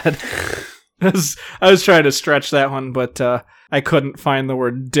you said. I was trying to stretch that one, but I couldn't find the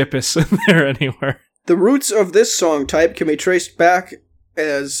word Dipus in there anywhere. The roots of this song type can be traced back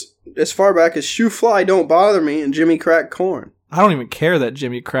as far back as Shoe Fly Don't Bother Me and Jimmy Cracked Corn. I don't even care that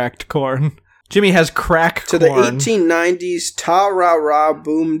Jimmy cracked corn. Jimmy has crack to corn. To the 1890s Ta Ra Ra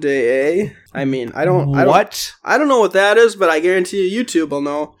Boom Day. I mean, I don't know what that is, but I guarantee you YouTube will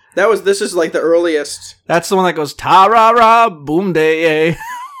know. This is like the earliest. That's the one that goes Ta Ra Ra Boom Day.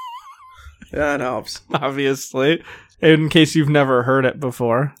 That helps. Obviously. In case you've never heard it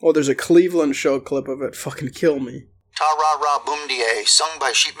before. Oh, there's a Cleveland show clip of it. Fucking kill me. Ta Ra Ra Boom Day, sung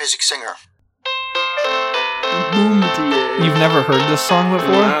by sheet music singer. Boom Day. You've never heard this song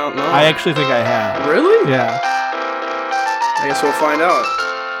before? I don't know. I actually think I have. Really? Yeah. I guess we'll find out.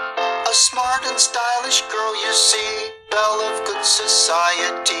 A smart and stylish girl, you see, belle of good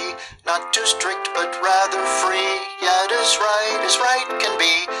society, not too strict but rather free, yet as right can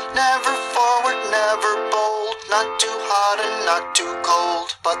be, never forward, never bold, not too hot and not too cold,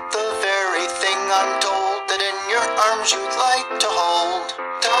 but the very thing I'm told that in your arms you'd like to hold.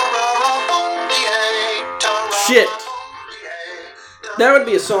 Shit. That would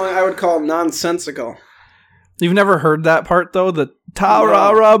be a song I would call nonsensical. You've never heard that part, though? The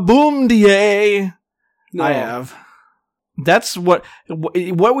Ta-ra-ra boom die. No. I have. That's what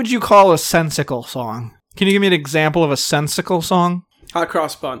would you call a sensical song? Can you give me an example of a sensical song? Hot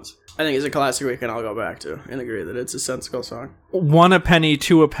Cross Buns. I think it's a classic we can all go back to and agree that it's a sensical song. 1 a penny,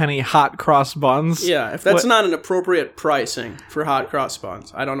 2 a penny, hot cross buns. Yeah, if that's not an appropriate pricing for hot cross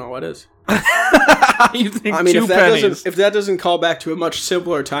buns, I don't know what is. You think I mean, 2 pennies? If that doesn't call back to a much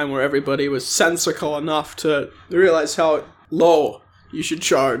simpler time where everybody was sensical enough to realize how low you should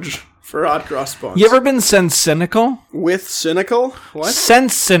charge for hot cross buns. You ever been cynical? With cynical? What?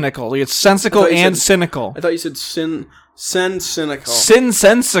 Cynical. It's sensical and cynical. I thought you said sensical.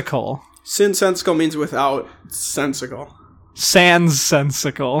 Sensical. Sensical means without sensical.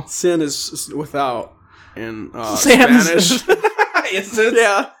 Sensical. Sin is without in Spanish. Is it?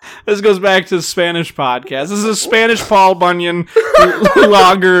 Yeah. This goes back to the Spanish podcast. This is a Spanish Paul Bunyan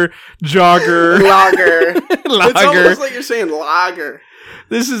lager jogger. Lager. It's almost like you're saying lager.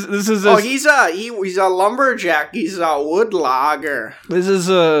 This is Oh, he's a lumberjack. He's a wood logger. This is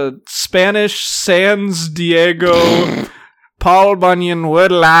a Spanish Sans Diego Paul Bunyan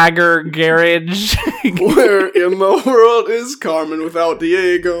wood lager garage. Where in the world is Carmen without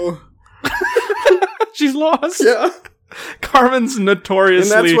Diego? She's lost. Yeah. Carmen's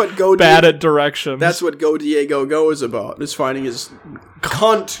notoriously bad at directions. That's what Go Diego Go is about, is finding his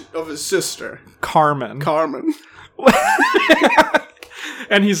cunt of his sister. Carmen.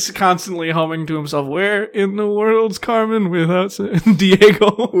 And he's constantly humming to himself, where in the world's Carmen without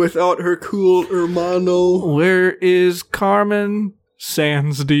Diego? Without her cool hermano. Where is Carmen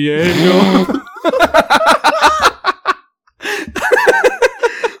sans Diego? That's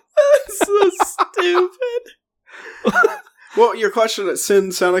so stupid. Well, your question at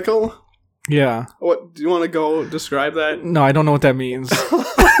cynical? Yeah. What, do you want to go describe that? No, I don't know what that means.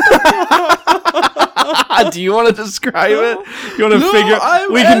 Do you want to describe it? You want to figure?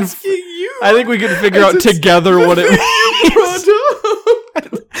 I'm asking you. I think we can figure out together what it means.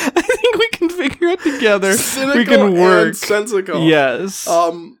 I think we can figure it together. Cynical we can work. And sensical. Yes.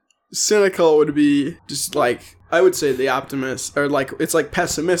 Cynical would be just like, I would say the optimist, or like, it's like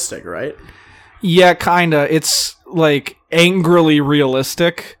pessimistic, right? Yeah, kinda. It's like angrily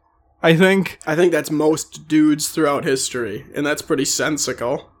realistic, I think. I think that's most dudes throughout history, and that's pretty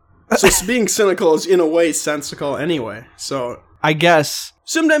sensical. So being cynical is in a way sensical anyway, so... I guess.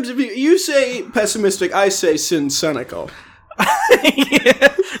 Sometimes if you say pessimistic, I say cynical.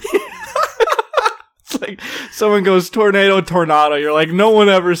 Yeah. It's like someone goes tornado. You're like, no one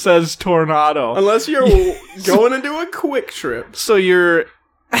ever says tornado. Unless you're going into a quick trip. So you're...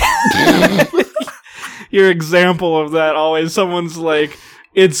 Your example of that always, someone's like,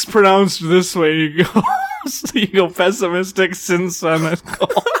 it's pronounced this way. You go pessimistic, cynical.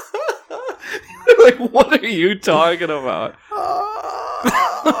 Like, what are you talking about?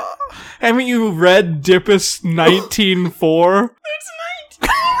 Haven't you read Dipus 19:4?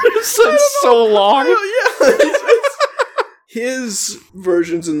 It's so long. His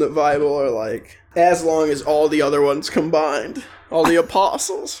versions in the Bible are like, as long as all the other ones combined. All the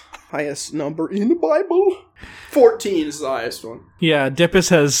apostles. Highest number in the Bible. 14 is the highest one. Yeah, Dipus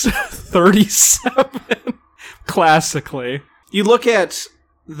has 37. Classically. You look at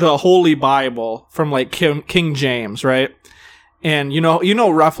the Holy Bible from like King James, right? And you know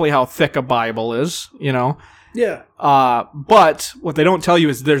roughly how thick a Bible is, you know? Yeah. But what they don't tell you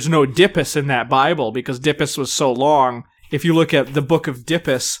is there's no Dipus in that Bible because Dipus was so long. If you look at the book of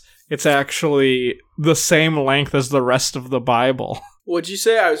Dipus, It's actually the same length as the rest of the Bible. What'd you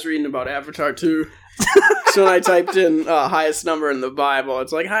say? I was reading about Avatar 2. So when I typed in highest number in the Bible,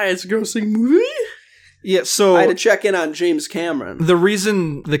 it's like, highest grossing movie? Yeah, so I had to check in on James Cameron. the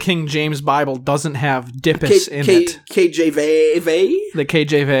reason the King James Bible doesn't have Dipus in it, KJV? the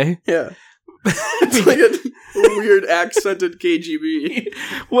KJV, Yeah. It's like a weird accented KGB.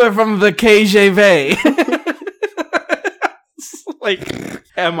 we're from the KJV. It's like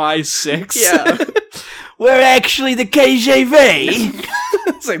MI6. Yeah. We're actually the KJV.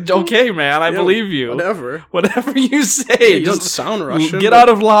 It's like, okay, man, I believe you. Whatever. Whatever you say. Yeah, you don't sound Russian. Get but- out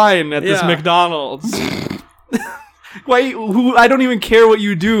of line at this Yeah. McDonald's. Why? I don't even care what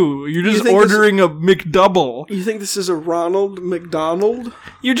you do. You're just think ordering a McDouble. You think this is a Ronald McDonald?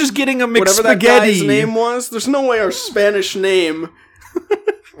 You're just getting a Whatever that guy's McSpaghetti. name was? There's no way our Spanish name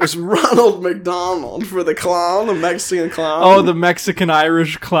was Ronald McDonald for the clown, the Mexican clown. Oh, the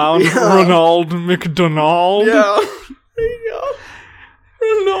Mexican-Irish clown, Yeah. Ronald McDonald. Yeah. There you go.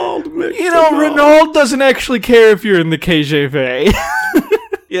 Ronald McDonald. You know, Renault doesn't actually care if you're in the KJV.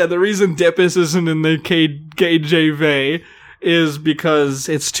 Yeah, the reason Dipus isn't in the KJV is because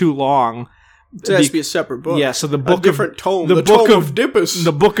it's too long. It has to be a separate book. Yeah, so the book a different tome. the The book tome of of Dipus.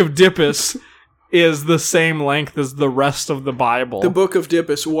 The book of Dipus is the same length as the rest of the Bible. The book of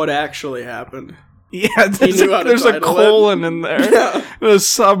Dipus, what actually happened. Yeah, there's, knew how to there's a title it. colon in there. Yeah. A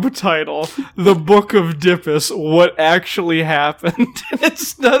subtitle, The Book of Dipus, What Actually Happened.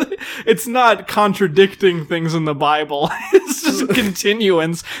 It's not contradicting things in the Bible. It's just a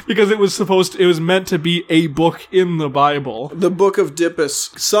continuance because it was meant to be a book in the Bible. The book of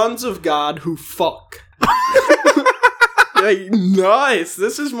Dipus, sons of God who fuck. Yeah, nice.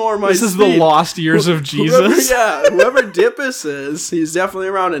 This is more my This is the speed. lost years of Jesus. Whoever Dipus is, he's definitely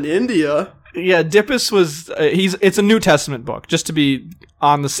around in India. Yeah, Dipus was it's a New Testament book, just to be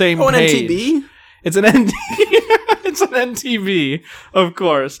on the same Oh, an page. NTB? It's an it's an NTB, of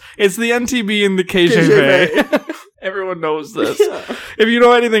course. It's the NTB in the KJV. Everyone knows this. Yeah. If you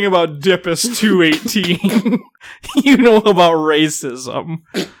know anything about Dipus 218, you know about racism.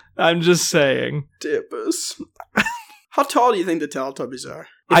 I'm just saying. Dipus. How tall do you think the Teletubbies are?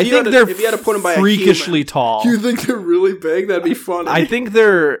 I think they're if you had to put them by freakishly a human, tall. you think they're really big? That'd be funny. I think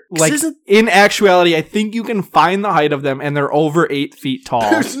they're, like, isn't- in actuality, I think you can find the height of them, and they're over 8 feet tall.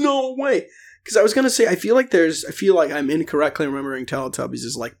 There's no way. Because I was gonna say, I feel like I'm incorrectly remembering Teletubbies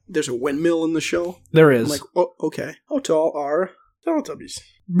is like there's a windmill in the show. There I'm is. like, oh, okay. How tall are Teletubbies?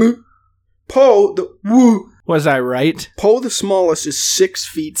 Poe the woo. Was I right? Poe the smallest is 6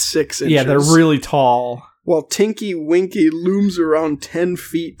 feet 6 inches. Yeah, they're really tall. While Tinky Winky looms around 10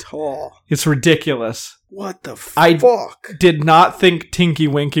 feet tall. It's ridiculous. What the I- fuck? Did not think Tinky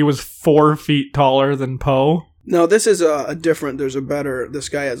Winky was 4 feet taller than Poe. No, this is a different. This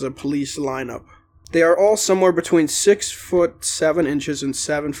guy has a police lineup. They are all somewhere between 6 foot 7 inches and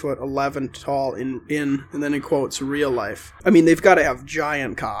 7 foot 11 tall in and then in quotes real life. I mean, they've got to have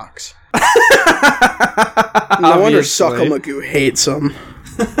giant cocks. No wonder Obviously. Sucklemagoo hates them.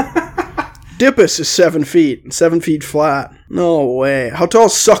 Dipus is 7 feet flat. No way. How tall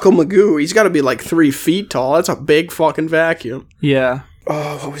is Sucklemagoo? He's got to be like 3 feet tall. That's a big fucking vacuum. Yeah.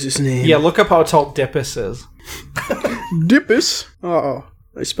 Oh, what was his name? Yeah, look up how tall Dipus is. Dipus. Uh-oh.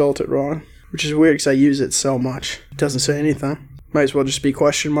 I spelled it wrong. Which is weird because I use it so much. It doesn't say anything. Might as well just be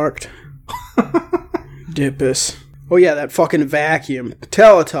question marked. Dipus. Oh yeah, that fucking vacuum.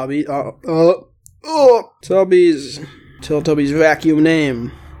 Teletubby. Teletubby's vacuum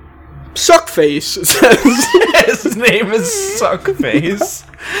name. Suckface, it says. His name is Suckface.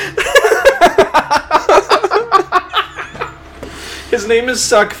 His name is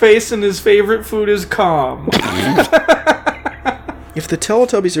Suckface and his favorite food is calm. If the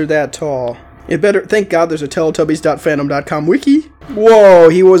Teletubbies are that tall, it better. Thank God there's a Teletubbies.fandom.com wiki. Whoa,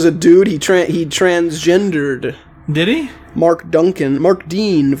 he was a dude. He transgendered. Did he? Mark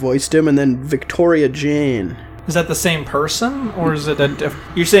Dean voiced him, and then Victoria Jane. Is that the same person? Or is it a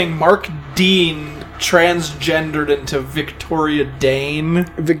You're saying Mark Dean transgendered into Victoria Dane?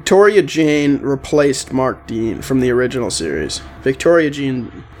 Victoria Jane replaced Mark Dean from the original series. Victoria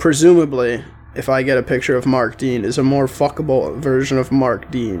Jane, presumably, if I get a picture of Mark Dean, is a more fuckable version of Mark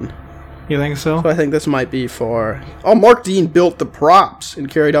Dean. You think so? So I think this might be for... Oh, Mark Dean built the props and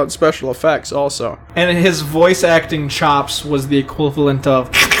carried out special effects also. And his voice acting chops was the equivalent of...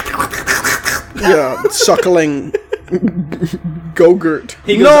 Yeah, suckling Gogurt.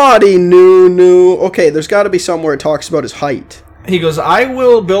 He goes- Naughty new. Okay, there's got to be somewhere it talks about his height. He goes, I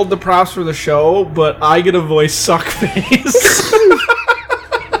will build the props for the show, but I get a voice Suckface.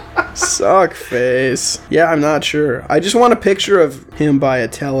 Suck face. Yeah, I'm not sure. I just want a picture of him by a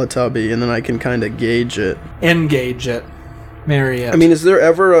Teletubby, and then I can kind of gauge it. Engage it. Marry it. I mean, is there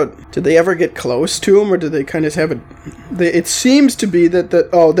ever did they ever get close to him, or did they kind of have it seems to be that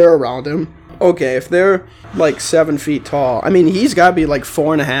they're around him. Okay, if they're like 7 feet tall, I mean, he's got to be like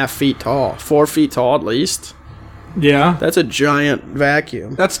 4.5 feet tall. 4 feet tall at least. Yeah. That's a giant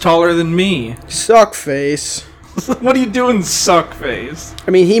vacuum. That's taller than me. Suck face. What are you doing, suck face?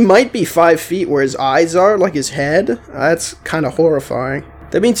 I mean, he might be 5 feet where his eyes are, like his head. That's kind of horrifying.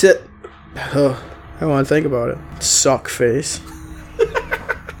 That means that... I don't want to think about it. Suck face.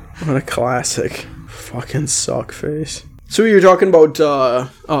 What a classic. Fucking suck face. So you're talking about,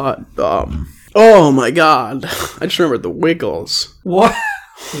 oh my god. I just remembered the Wiggles. What?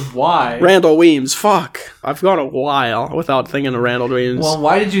 Why? Randall Weems. Fuck. I've gone a while without thinking of Randall Weems. Well,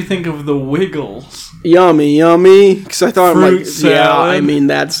 why did you think of the Wiggles? Yummy, yummy. Because I thought, Fruit like, salad. yeah, I mean,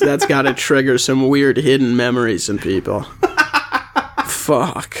 that's got to trigger some weird hidden memories in people.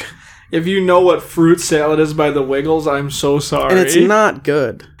 Fuck. If you know what fruit salad is by the Wiggles, I'm so sorry. And it's not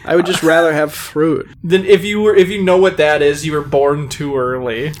good. I would just rather have fruit. Then if you know what that is, you were born too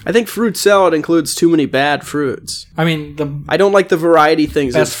early. I think fruit salad includes too many bad fruits. I mean, I don't like the variety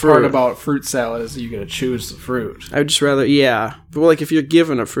things of best fruit. part about fruit salad is that you gotta choose the fruit. I would just rather, yeah. But like if you're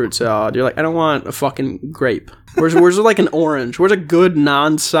given a fruit salad, you're like, I don't want a fucking grape. Where's like an orange? Where's a good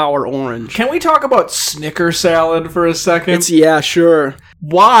non-sour orange? Can we talk about Snicker salad for a second? Yeah, sure.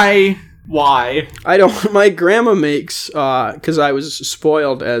 Why? I don't. My grandma makes, because I was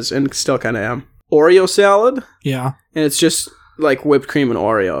spoiled and still kind of am, Oreo salad. Yeah. And it's just like whipped cream and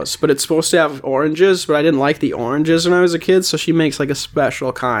Oreos. But it's supposed to have oranges, but I didn't like the oranges when I was a kid, so she makes like a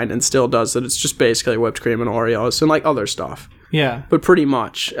special kind and still does that. It's just basically whipped cream and Oreos and like other stuff. Yeah. But pretty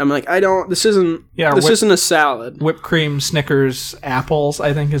much. I'm like, this isn't a salad. Whipped cream, Snickers, apples,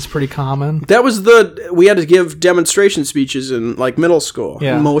 I think is pretty common. That was we had to give demonstration speeches in like middle school.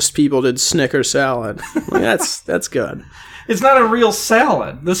 Yeah. Most people did Snicker salad. Like, that's good. It's not a real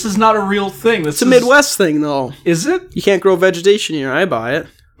salad. This is not a real thing. It's a Midwest thing, though. Is it? You can't grow vegetation here. I buy it.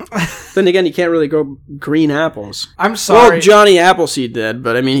 Then again, you can't really grow green apples. I'm sorry. Well, Johnny Appleseed did,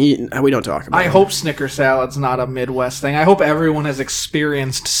 but I mean, we don't talk about it. I hope Snicker salad's not a Midwest thing. I hope everyone has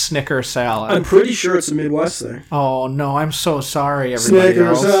experienced Snicker salad. I'm pretty sure it's a Midwest thing. Oh, no, I'm so sorry, everybody Snicker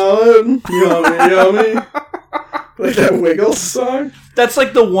else. salad. Yummy, yummy. Like that Wiggles song? That's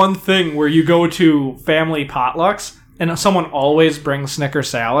like the one thing where you go to family potlucks and someone always brings Snicker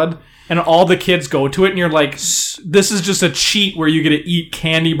salad, and all the kids go to it, and you're like, this is just a cheat where you get to eat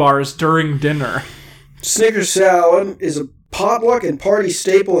candy bars during dinner. Snicker salad is a potluck and party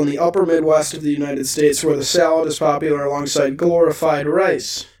staple in the upper Midwest of the United States, where the salad is popular alongside glorified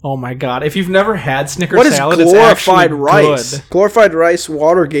rice. Oh my god, if you've never had Snicker What is salad, glorified it's actually rice? good. Glorified rice,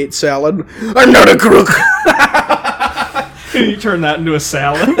 Watergate salad. I'm not a crook. You turn that into a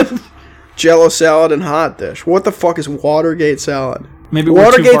salad. Jello salad and hot dish. What the fuck is Watergate salad? Maybe we're too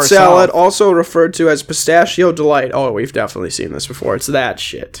Watergate far salad, south. also referred to as pistachio delight. Oh, we've definitely seen this before. It's that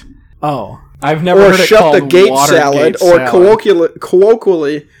shit. Oh, I've never Or heard it shut called the gate Watergate salad, or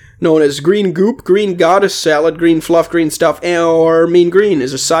colloquially known as green goop, green goddess salad, green fluff, green stuff, or mean green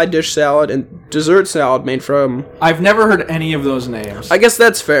is a side dish salad and dessert salad made from... I've never heard any of those names. I guess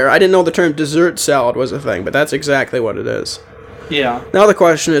that's fair. I didn't know the term dessert salad was a thing, but that's exactly what it is. Yeah. Now the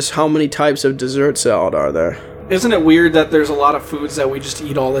question is, how many types of dessert salad are there? Isn't it weird that there's a lot of foods that we just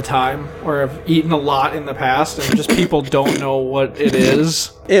eat all the time, or have eaten a lot in the past, and just people don't know what it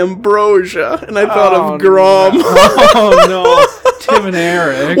is? Ambrosia, and I thought of Grom. No. Oh no, Tim and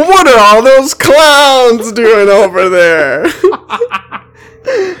Eric. What are all those clowns doing over there?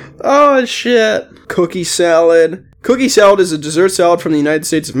 Oh shit. Cookie salad. Cookie salad is a dessert salad from the United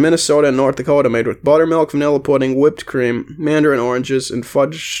States of Minnesota and North Dakota made with buttermilk, vanilla pudding, whipped cream, mandarin oranges, and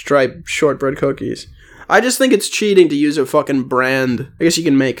fudge striped shortbread cookies. I just think it's cheating to use a fucking brand. I guess you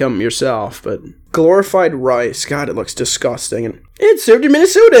can make them yourself, but... Glorified rice. God, it looks disgusting. And it's served in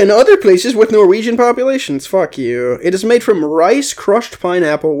Minnesota and other places with Norwegian populations. Fuck you. It is made from rice, crushed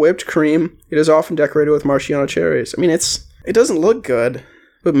pineapple, whipped cream. It is often decorated with Marciano cherries. I mean, it doesn't look good.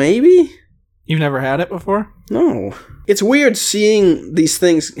 But maybe? You've never had it before? No. It's weird seeing these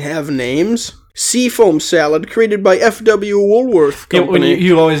things have names. Seafoam salad created by F.W. Woolworth Yeah, when Company.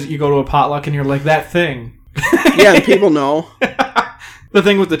 you go to a potluck and you're like, that thing. Yeah, and people know. The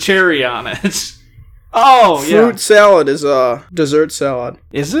thing with the cherry on it. Oh, yeah. Fruit salad is a dessert salad.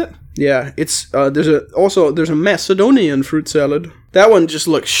 Is it? Yeah, it's there's a Macedonian fruit salad. That one just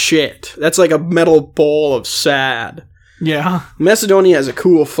looks shit. That's like a metal bowl of sad. Yeah. Macedonia has a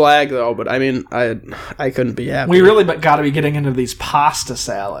cool flag, though, but I mean, I couldn't be happy. We really got to be getting into these pasta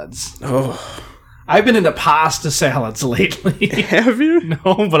salads. Oh. I've been into pasta salads lately. Have you?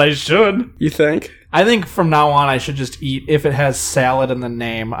 No, but I should. You think? I think from now on I should just eat, if it has salad in the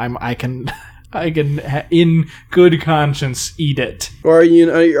name, I can in good conscience eat it. Or are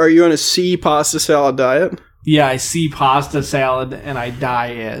you on a C pasta salad diet? Yeah, I see pasta salad and I dye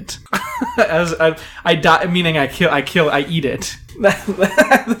it. As I die, meaning I eat it. That's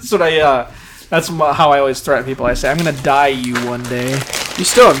what that's how I always threaten people. I say, I'm gonna dye you one day. You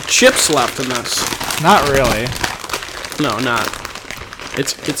still have chips left in this. Not really. No, not.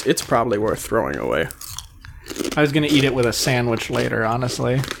 It's probably worth throwing away. I was gonna eat it with a sandwich later,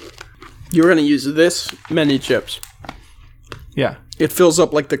 honestly. You were gonna use this many chips. Yeah. It fills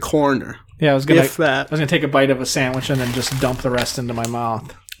up like the corner. Yeah, I was gonna take a bite of a sandwich and then just dump the rest into my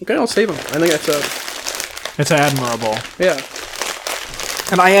mouth. Okay, I'll save them. I think It's admirable. yeah.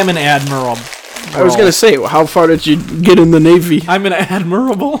 And I am an admiral. I was gonna say, how far did you get in the Navy? I'm an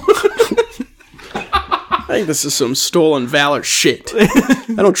admirable. I think this is some stolen valor shit.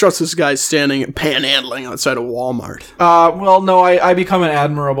 I don't trust this guy standing panhandling outside of Walmart. Well, no, I become an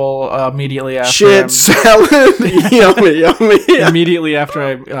admirable immediately after. Shit salad, yummy. Immediately after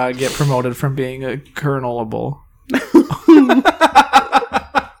I get promoted from being a colonelable.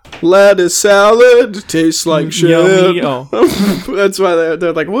 Lettuce salad tastes like shit. Yummy. Oh. That's why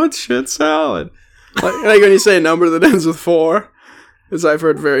they're like, what's shit salad? Like when you say a number that ends with 4, as I've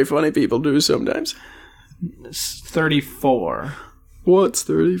heard very funny people do sometimes. 34. What's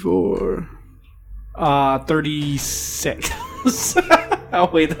 34? 36. Oh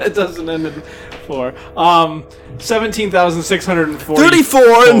wait, that doesn't end in 4. 17,640. 34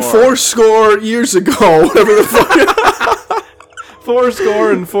 and 4 years ago, whatever the fuck.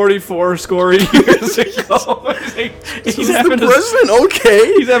 44 years ago. He's having the president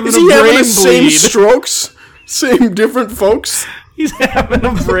okay? He's having Is a he having brain the same bleed. strokes? Same different folks? He's having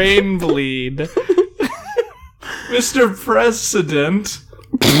a brain bleed. Mr. President.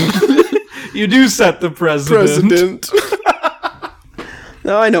 You do set the president.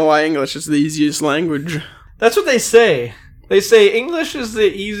 Now I know why English is the easiest language. That's what they say. They say English is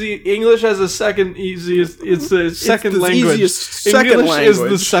English has the second easiest. It's the second language. English is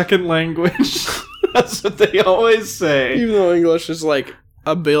the second language. That's what they always say. Even though English is like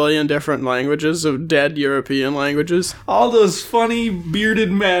a billion different languages of dead European languages. All those funny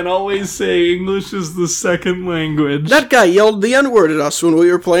bearded men always say English is the second language. That guy yelled the N-word at us when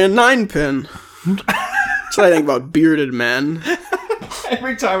we were playing 9-pin. That's what I think about bearded men.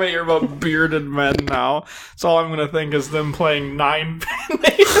 Every time I hear about bearded men now, that's all I'm going to think is them playing 9-pin.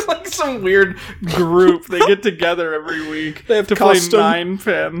 They have like some weird group. They get together every week. They have to play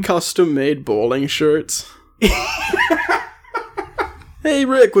 9-pin. Custom-made bowling shirts. Hey,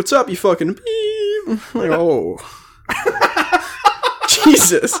 Rick, what's up, you fucking beep? Like, oh.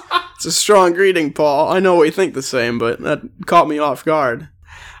 Jesus. It's a strong greeting, Paul. I know we think the same, but that caught me off guard.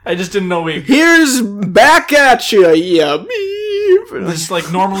 I just didn't know Here's back at you, yeah, beep. It's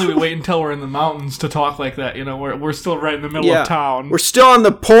like normally we wait until we're in the mountains to talk like that, you know, we're still right in the middle of town. We're still in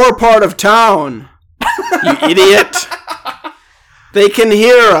the poor part of town, you idiot. They can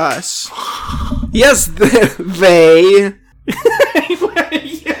hear us. Yes, they.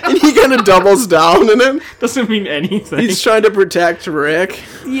 And he kind of doubles down in it. Doesn't mean anything. He's trying to protect Rick.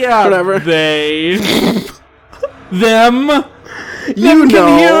 Yeah, whatever. They. Them. You know.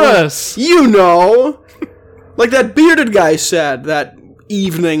 Can hear us. You know. Like that bearded guy said that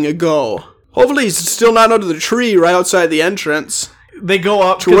evening ago. Hopefully he's still not under the tree right outside the entrance. They go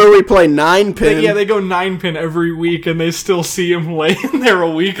up to where we play 9-pin. They go 9-pin every week, and they still see him laying there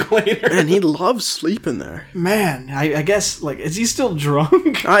a week later. And he loves sleeping there. Man, I guess, like, is he still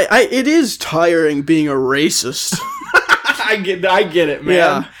drunk? It is tiring being a racist. I get it, man.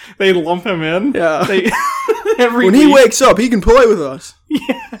 Yeah. They lump him in. Yeah. When he wakes up, he can play with us.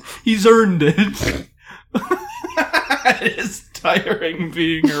 Yeah, he's earned it. It is tiring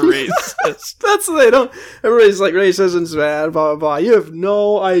being a racist. That's what they don't. Everybody's like, racism's bad, blah, blah, blah. You have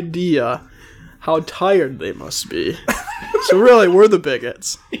no idea how tired they must be. So really, we're the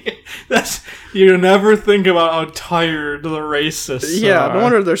bigots. You never think about how tired the racists are. No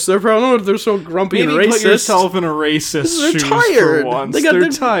wonder they're so grumpy and racist. Maybe put yourself in a racist shoes tired. For once. They're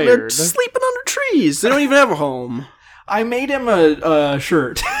tired. They're sleeping under trees. They don't even have a home. I made him a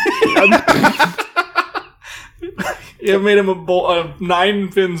shirt. I made him a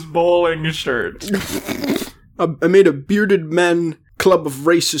 9-pins bowling shirt. I made a bearded men club of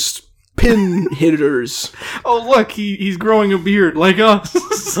racist pin hitters. Oh look, he's growing a beard like us.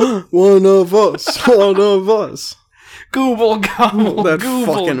 One of us. Gooble gobble. That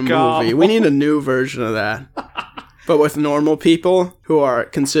Gooble fucking gobble. movie. We need a new version of that. But with normal people who are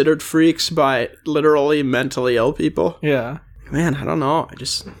considered freaks by literally mentally ill people. Yeah. Man, I don't know.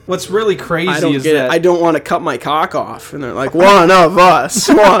 What's really crazy I don't is get that it. I don't want to cut my cock off. And they're like, one of us.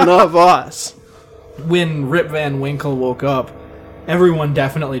 One of us. when Rip Van Winkle woke up, everyone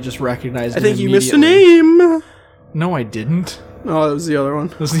definitely just recognized him I think you missed a immediately. name. No, I didn't. Oh, that was the other one.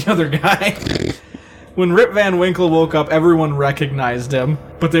 It was the other guy. When Rip Van Winkle woke up, everyone recognized him,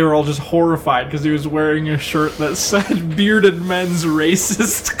 but they were all just horrified because he was wearing a shirt that said Bearded Men's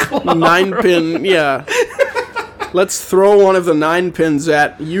Racist Club. 9-pin, yeah. Let's throw one of the 9 pins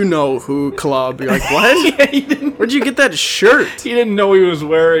at you-know-who club. You're like, what? Yeah, he didn't, Where'd you get that shirt? he didn't know he was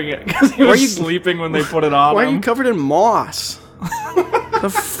wearing it because he was you- sleeping when they put it on Why are him. you covered in moss? The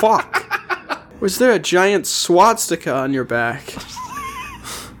fuck? Was there a giant swastika on your back?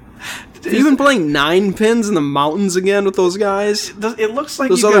 Have you been playing 9 pins in the mountains again with those guys? It looks like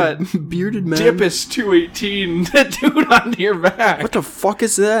Those you other got bearded men? Dipus 218 tattooed onto your back. What the fuck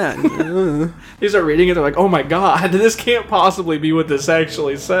is that? They start reading it, they're like, oh my god, this can't possibly be what this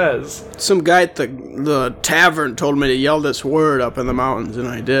actually says. Some guy at the tavern told me to yell this word up in the mountains, and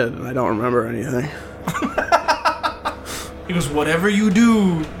I did, and I don't remember anything. He goes, whatever you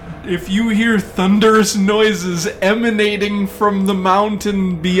do, if you hear thunderous noises emanating from the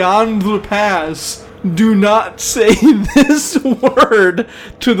mountain beyond the pass, do not say this word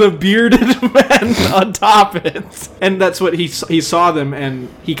to the bearded men atop it. And that's what he saw them, and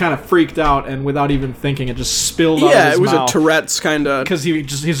he kind of freaked out, and without even thinking, it just spilled out of his Yeah, it was mouth. a Tourette's kind of... Because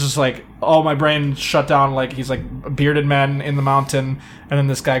he's just like, oh, my brain shut down. Like, he's like, bearded men in the mountain. And then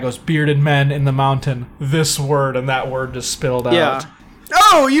this guy goes, bearded men in the mountain. This word, and that word just spilled out. Yeah.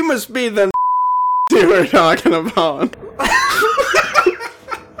 Oh, you must be the you were talking about.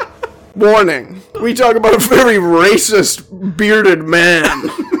 Warning. We talk about a very racist bearded man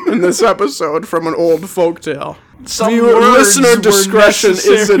in this episode from an old folktale. Some Listener were discretion is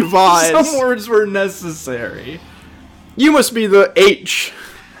necessary. advised. Some words were necessary. You must be the H.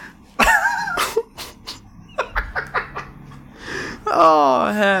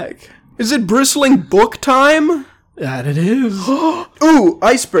 Oh, heck. Is it bristling book time? That it is. Ooh,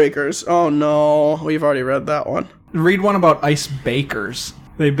 icebreakers. Oh no, we've already read that one. Read one about ice bakers.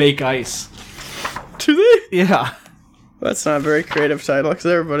 They bake ice. Do they? Yeah. That's not a very creative title, because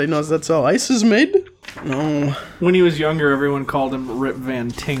everybody knows that's how ice is made. No. When he was younger, everyone called him Rip Van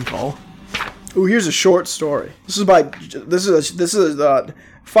Tinkle. Ooh, here's a short story. This is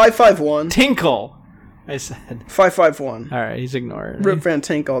 551. Tinkle, I said. 551. All right, he's ignoring it. Rip Van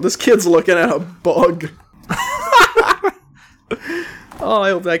Tinkle. This kid's looking at a bug. Oh,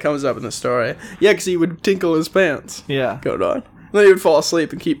 I hope that comes up in the story. Yeah, because he would tinkle his pants. Yeah. Go on. Then he would fall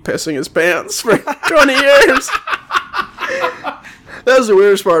asleep and keep pissing his pants for 20 years. That was the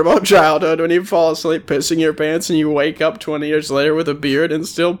weirdest part about childhood, when you fall asleep pissing your pants and you wake up 20 years later with a beard and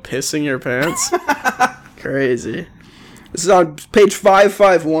still pissing your pants. Crazy. This is on page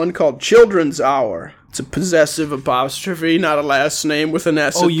 551 called Children's Hour. It's a possessive apostrophe, not a last name with an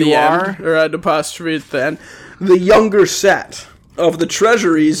S at the end. Or an apostrophe at the end. The younger set of the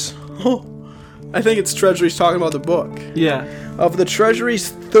treasuries. Oh, I think it's treasuries talking about the book. Yeah. Of the treasury's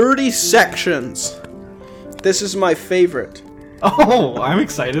 30 sections. This is my favorite. Oh, I'm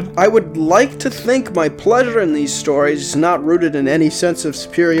excited. I would like to think my pleasure in these stories is not rooted in any sense of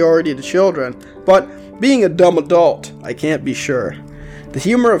superiority to children, but being a dumb adult, I can't be sure. The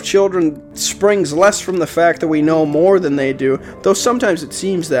humor of children springs less from the fact that we know more than they do, though sometimes it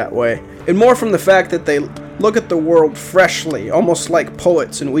seems that way, and more from the fact that they look at the world freshly, almost like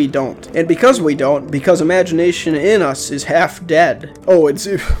poets, and we don't. And because we don't, because imagination in us is half dead. Oh,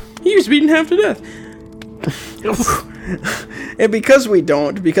 he was beaten half to death. And because we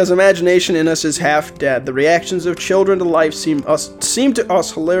don't, because imagination in us is half dead, the reactions of children to life seem to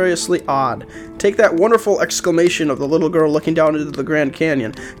us hilariously odd. Take that wonderful exclamation of the little girl looking down into the Grand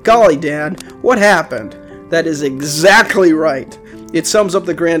Canyon. Golly, Dan, what happened? That is exactly right. It sums up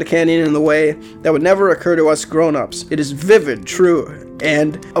the Grand Canyon in the way that would never occur to us grown-ups. It is vivid, true,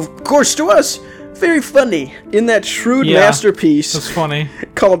 and, of course to us, very funny. In that shrewd masterpiece That's funny.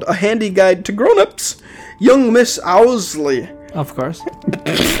 called A Handy Guide to Grown-Ups, young Miss Owsley Of course.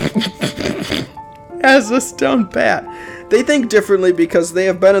 has us down pat. They think differently because they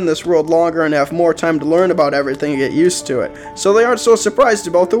have been in this world longer and have more time to learn about everything and get used to it. So they aren't so surprised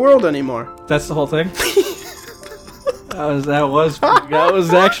about the world anymore. That's the whole thing? That was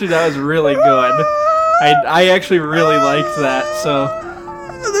really good. I actually really liked that, so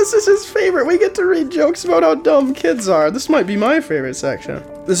This is his favorite. We get to read jokes about how dumb kids are. This might be my favorite section.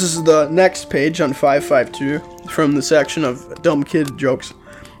 This is the next page on 552 from the section of dumb kid jokes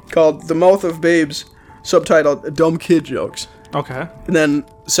called The Mouth of Babes, subtitled Dumb Kid Jokes. Okay. And then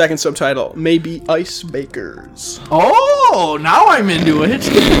second subtitle, Maybe Ice Bakers. Oh, now I'm into it.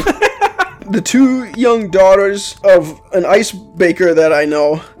 The two young daughters of an ice baker that I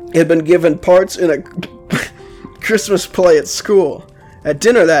know had been given parts in a Christmas play at school. At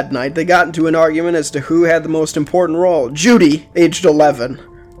dinner that night, they got into an argument as to who had the most important role. Judy, aged 11,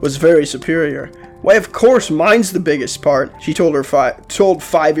 was very superior. Why, of course, mine's the biggest part, she told told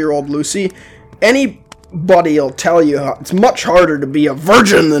 5-year-old Lucy. Anybody'll tell you how it's much harder to be a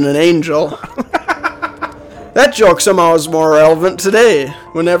virgin than an angel. That joke somehow is more relevant today,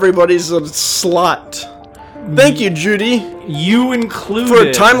 when everybody's a slut. Thank you, Judy. You included. For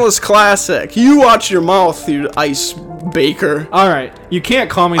a timeless classic. You watch your mouth, you ice baker. Alright, you can't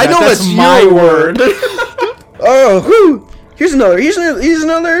call me that. I know that's my your word. Oh, whew. Here's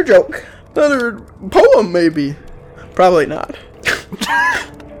another joke. Another poem, maybe. Probably not.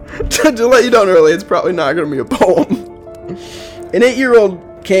 To let you down early, it's probably not going to be a poem. An 8-year-old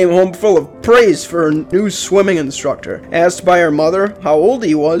came home full of praise for her new swimming instructor. Asked by her mother how old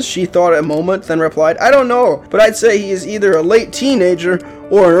he was, she thought a moment, then replied, I don't know, but I'd say he is either a late teenager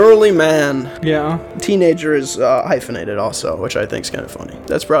or an early man. Yeah. Teenager is hyphenated also, which I think is kind of funny.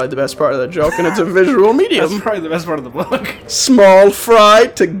 That's probably the best part of the joke, and it's a visual medium. That's probably the best part of the book. Small fry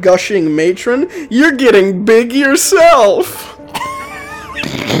to gushing matron, you're getting big yourself.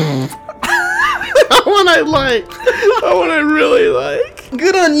 That one I like. That one I really like.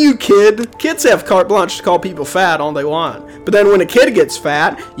 Good on you, kid. Kids have carte blanche to call people fat all they want. But then when a kid gets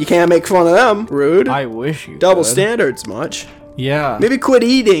fat, you can't make fun of them. Rude. I wish you Double could. standards much. Yeah. Maybe quit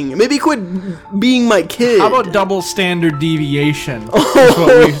eating. Maybe quit being my kid. How about double standard deviation? That's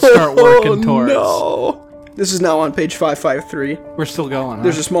what we start working towards. No. This is now on page 553. We're still going, huh?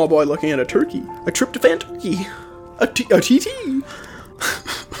 There's a small boy looking at a turkey. A tryptophan turkey. A TT.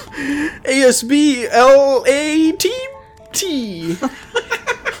 ASBLATT.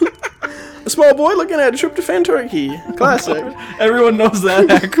 A small boy looking at a tryptophan turkey. Classic. Everyone knows that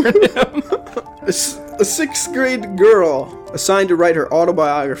acronym. A 6th grade girl assigned to write her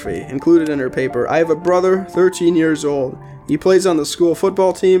autobiography, included in her paper. I have a brother, 13 years old. He plays on the school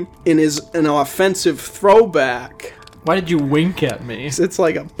football team and is an offensive throwback. Why did you wink at me? It's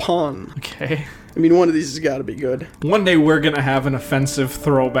like a pun. Okay. I mean, one of these has got to be good. One day we're gonna have an offensive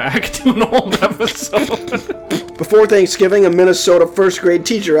throwback to an old episode. Before Thanksgiving, a Minnesota 1st grade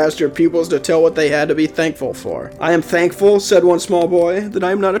teacher asked her pupils to tell what they had to be thankful for. I am thankful, said one small boy, that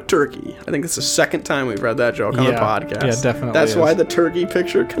I am not a turkey. I think it's the second time we've read that joke on the podcast. Yeah, definitely. That's why the turkey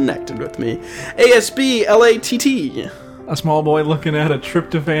picture connected with me. ASBLATT. A small boy looking at a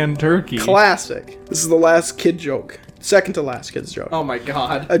tryptophan turkey. Classic. This is the last kid joke. Second to last kid's joke. Oh my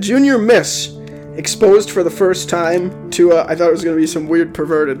god. A junior miss exposed for the first time to I thought it was going to be some weird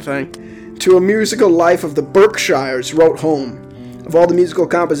perverted thing, to a musical life of the Berkshires, wrote home. Of all the musical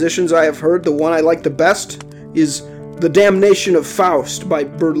compositions I have heard, the one I like the best is The Damnation of Faust by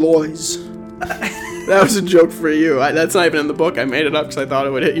Berlois. That was a joke for you. That's not even in the book. I made it up because I thought it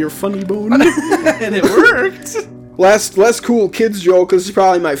would hit your funny bone. And it worked. Last cool kids joke. This is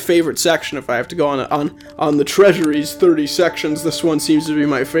probably my favorite section. If I have to go on the Treasury's 30 sections, this one seems to be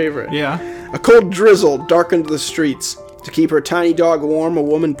my favorite. Yeah. A cold drizzle darkened the streets. To keep her tiny dog warm, a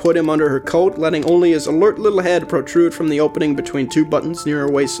woman put him under her coat, letting only his alert little head protrude from the opening between two buttons near her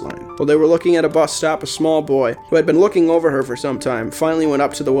waistline. While they were looking at a bus stop, a small boy, who had been looking over her for some time, finally went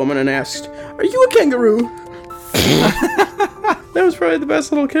up to the woman and asked, "Are you a kangaroo?" That was probably the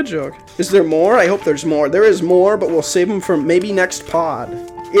best little kid joke. Is there more? I hope there's more. There is more, but we'll save them for maybe next pod.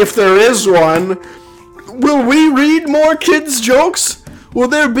 If there is one, will we read more kids' jokes? Will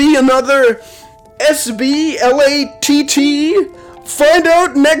there be another SBLATT? Find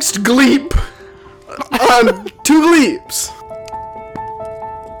out next Gleep on Two Gleeps.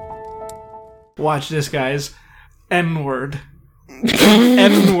 Watch this, guys. N-word.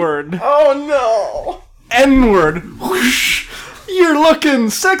 N-word. Oh no. N-word. Whoosh. You're looking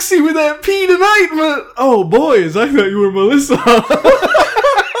sexy with that pee tonight, man. Oh, boys, I thought you were Melissa.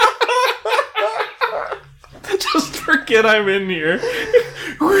 Just forget I'm in here.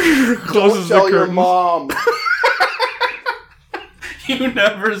 Closes Don't tell the your curtains. mom. You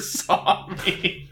never saw me.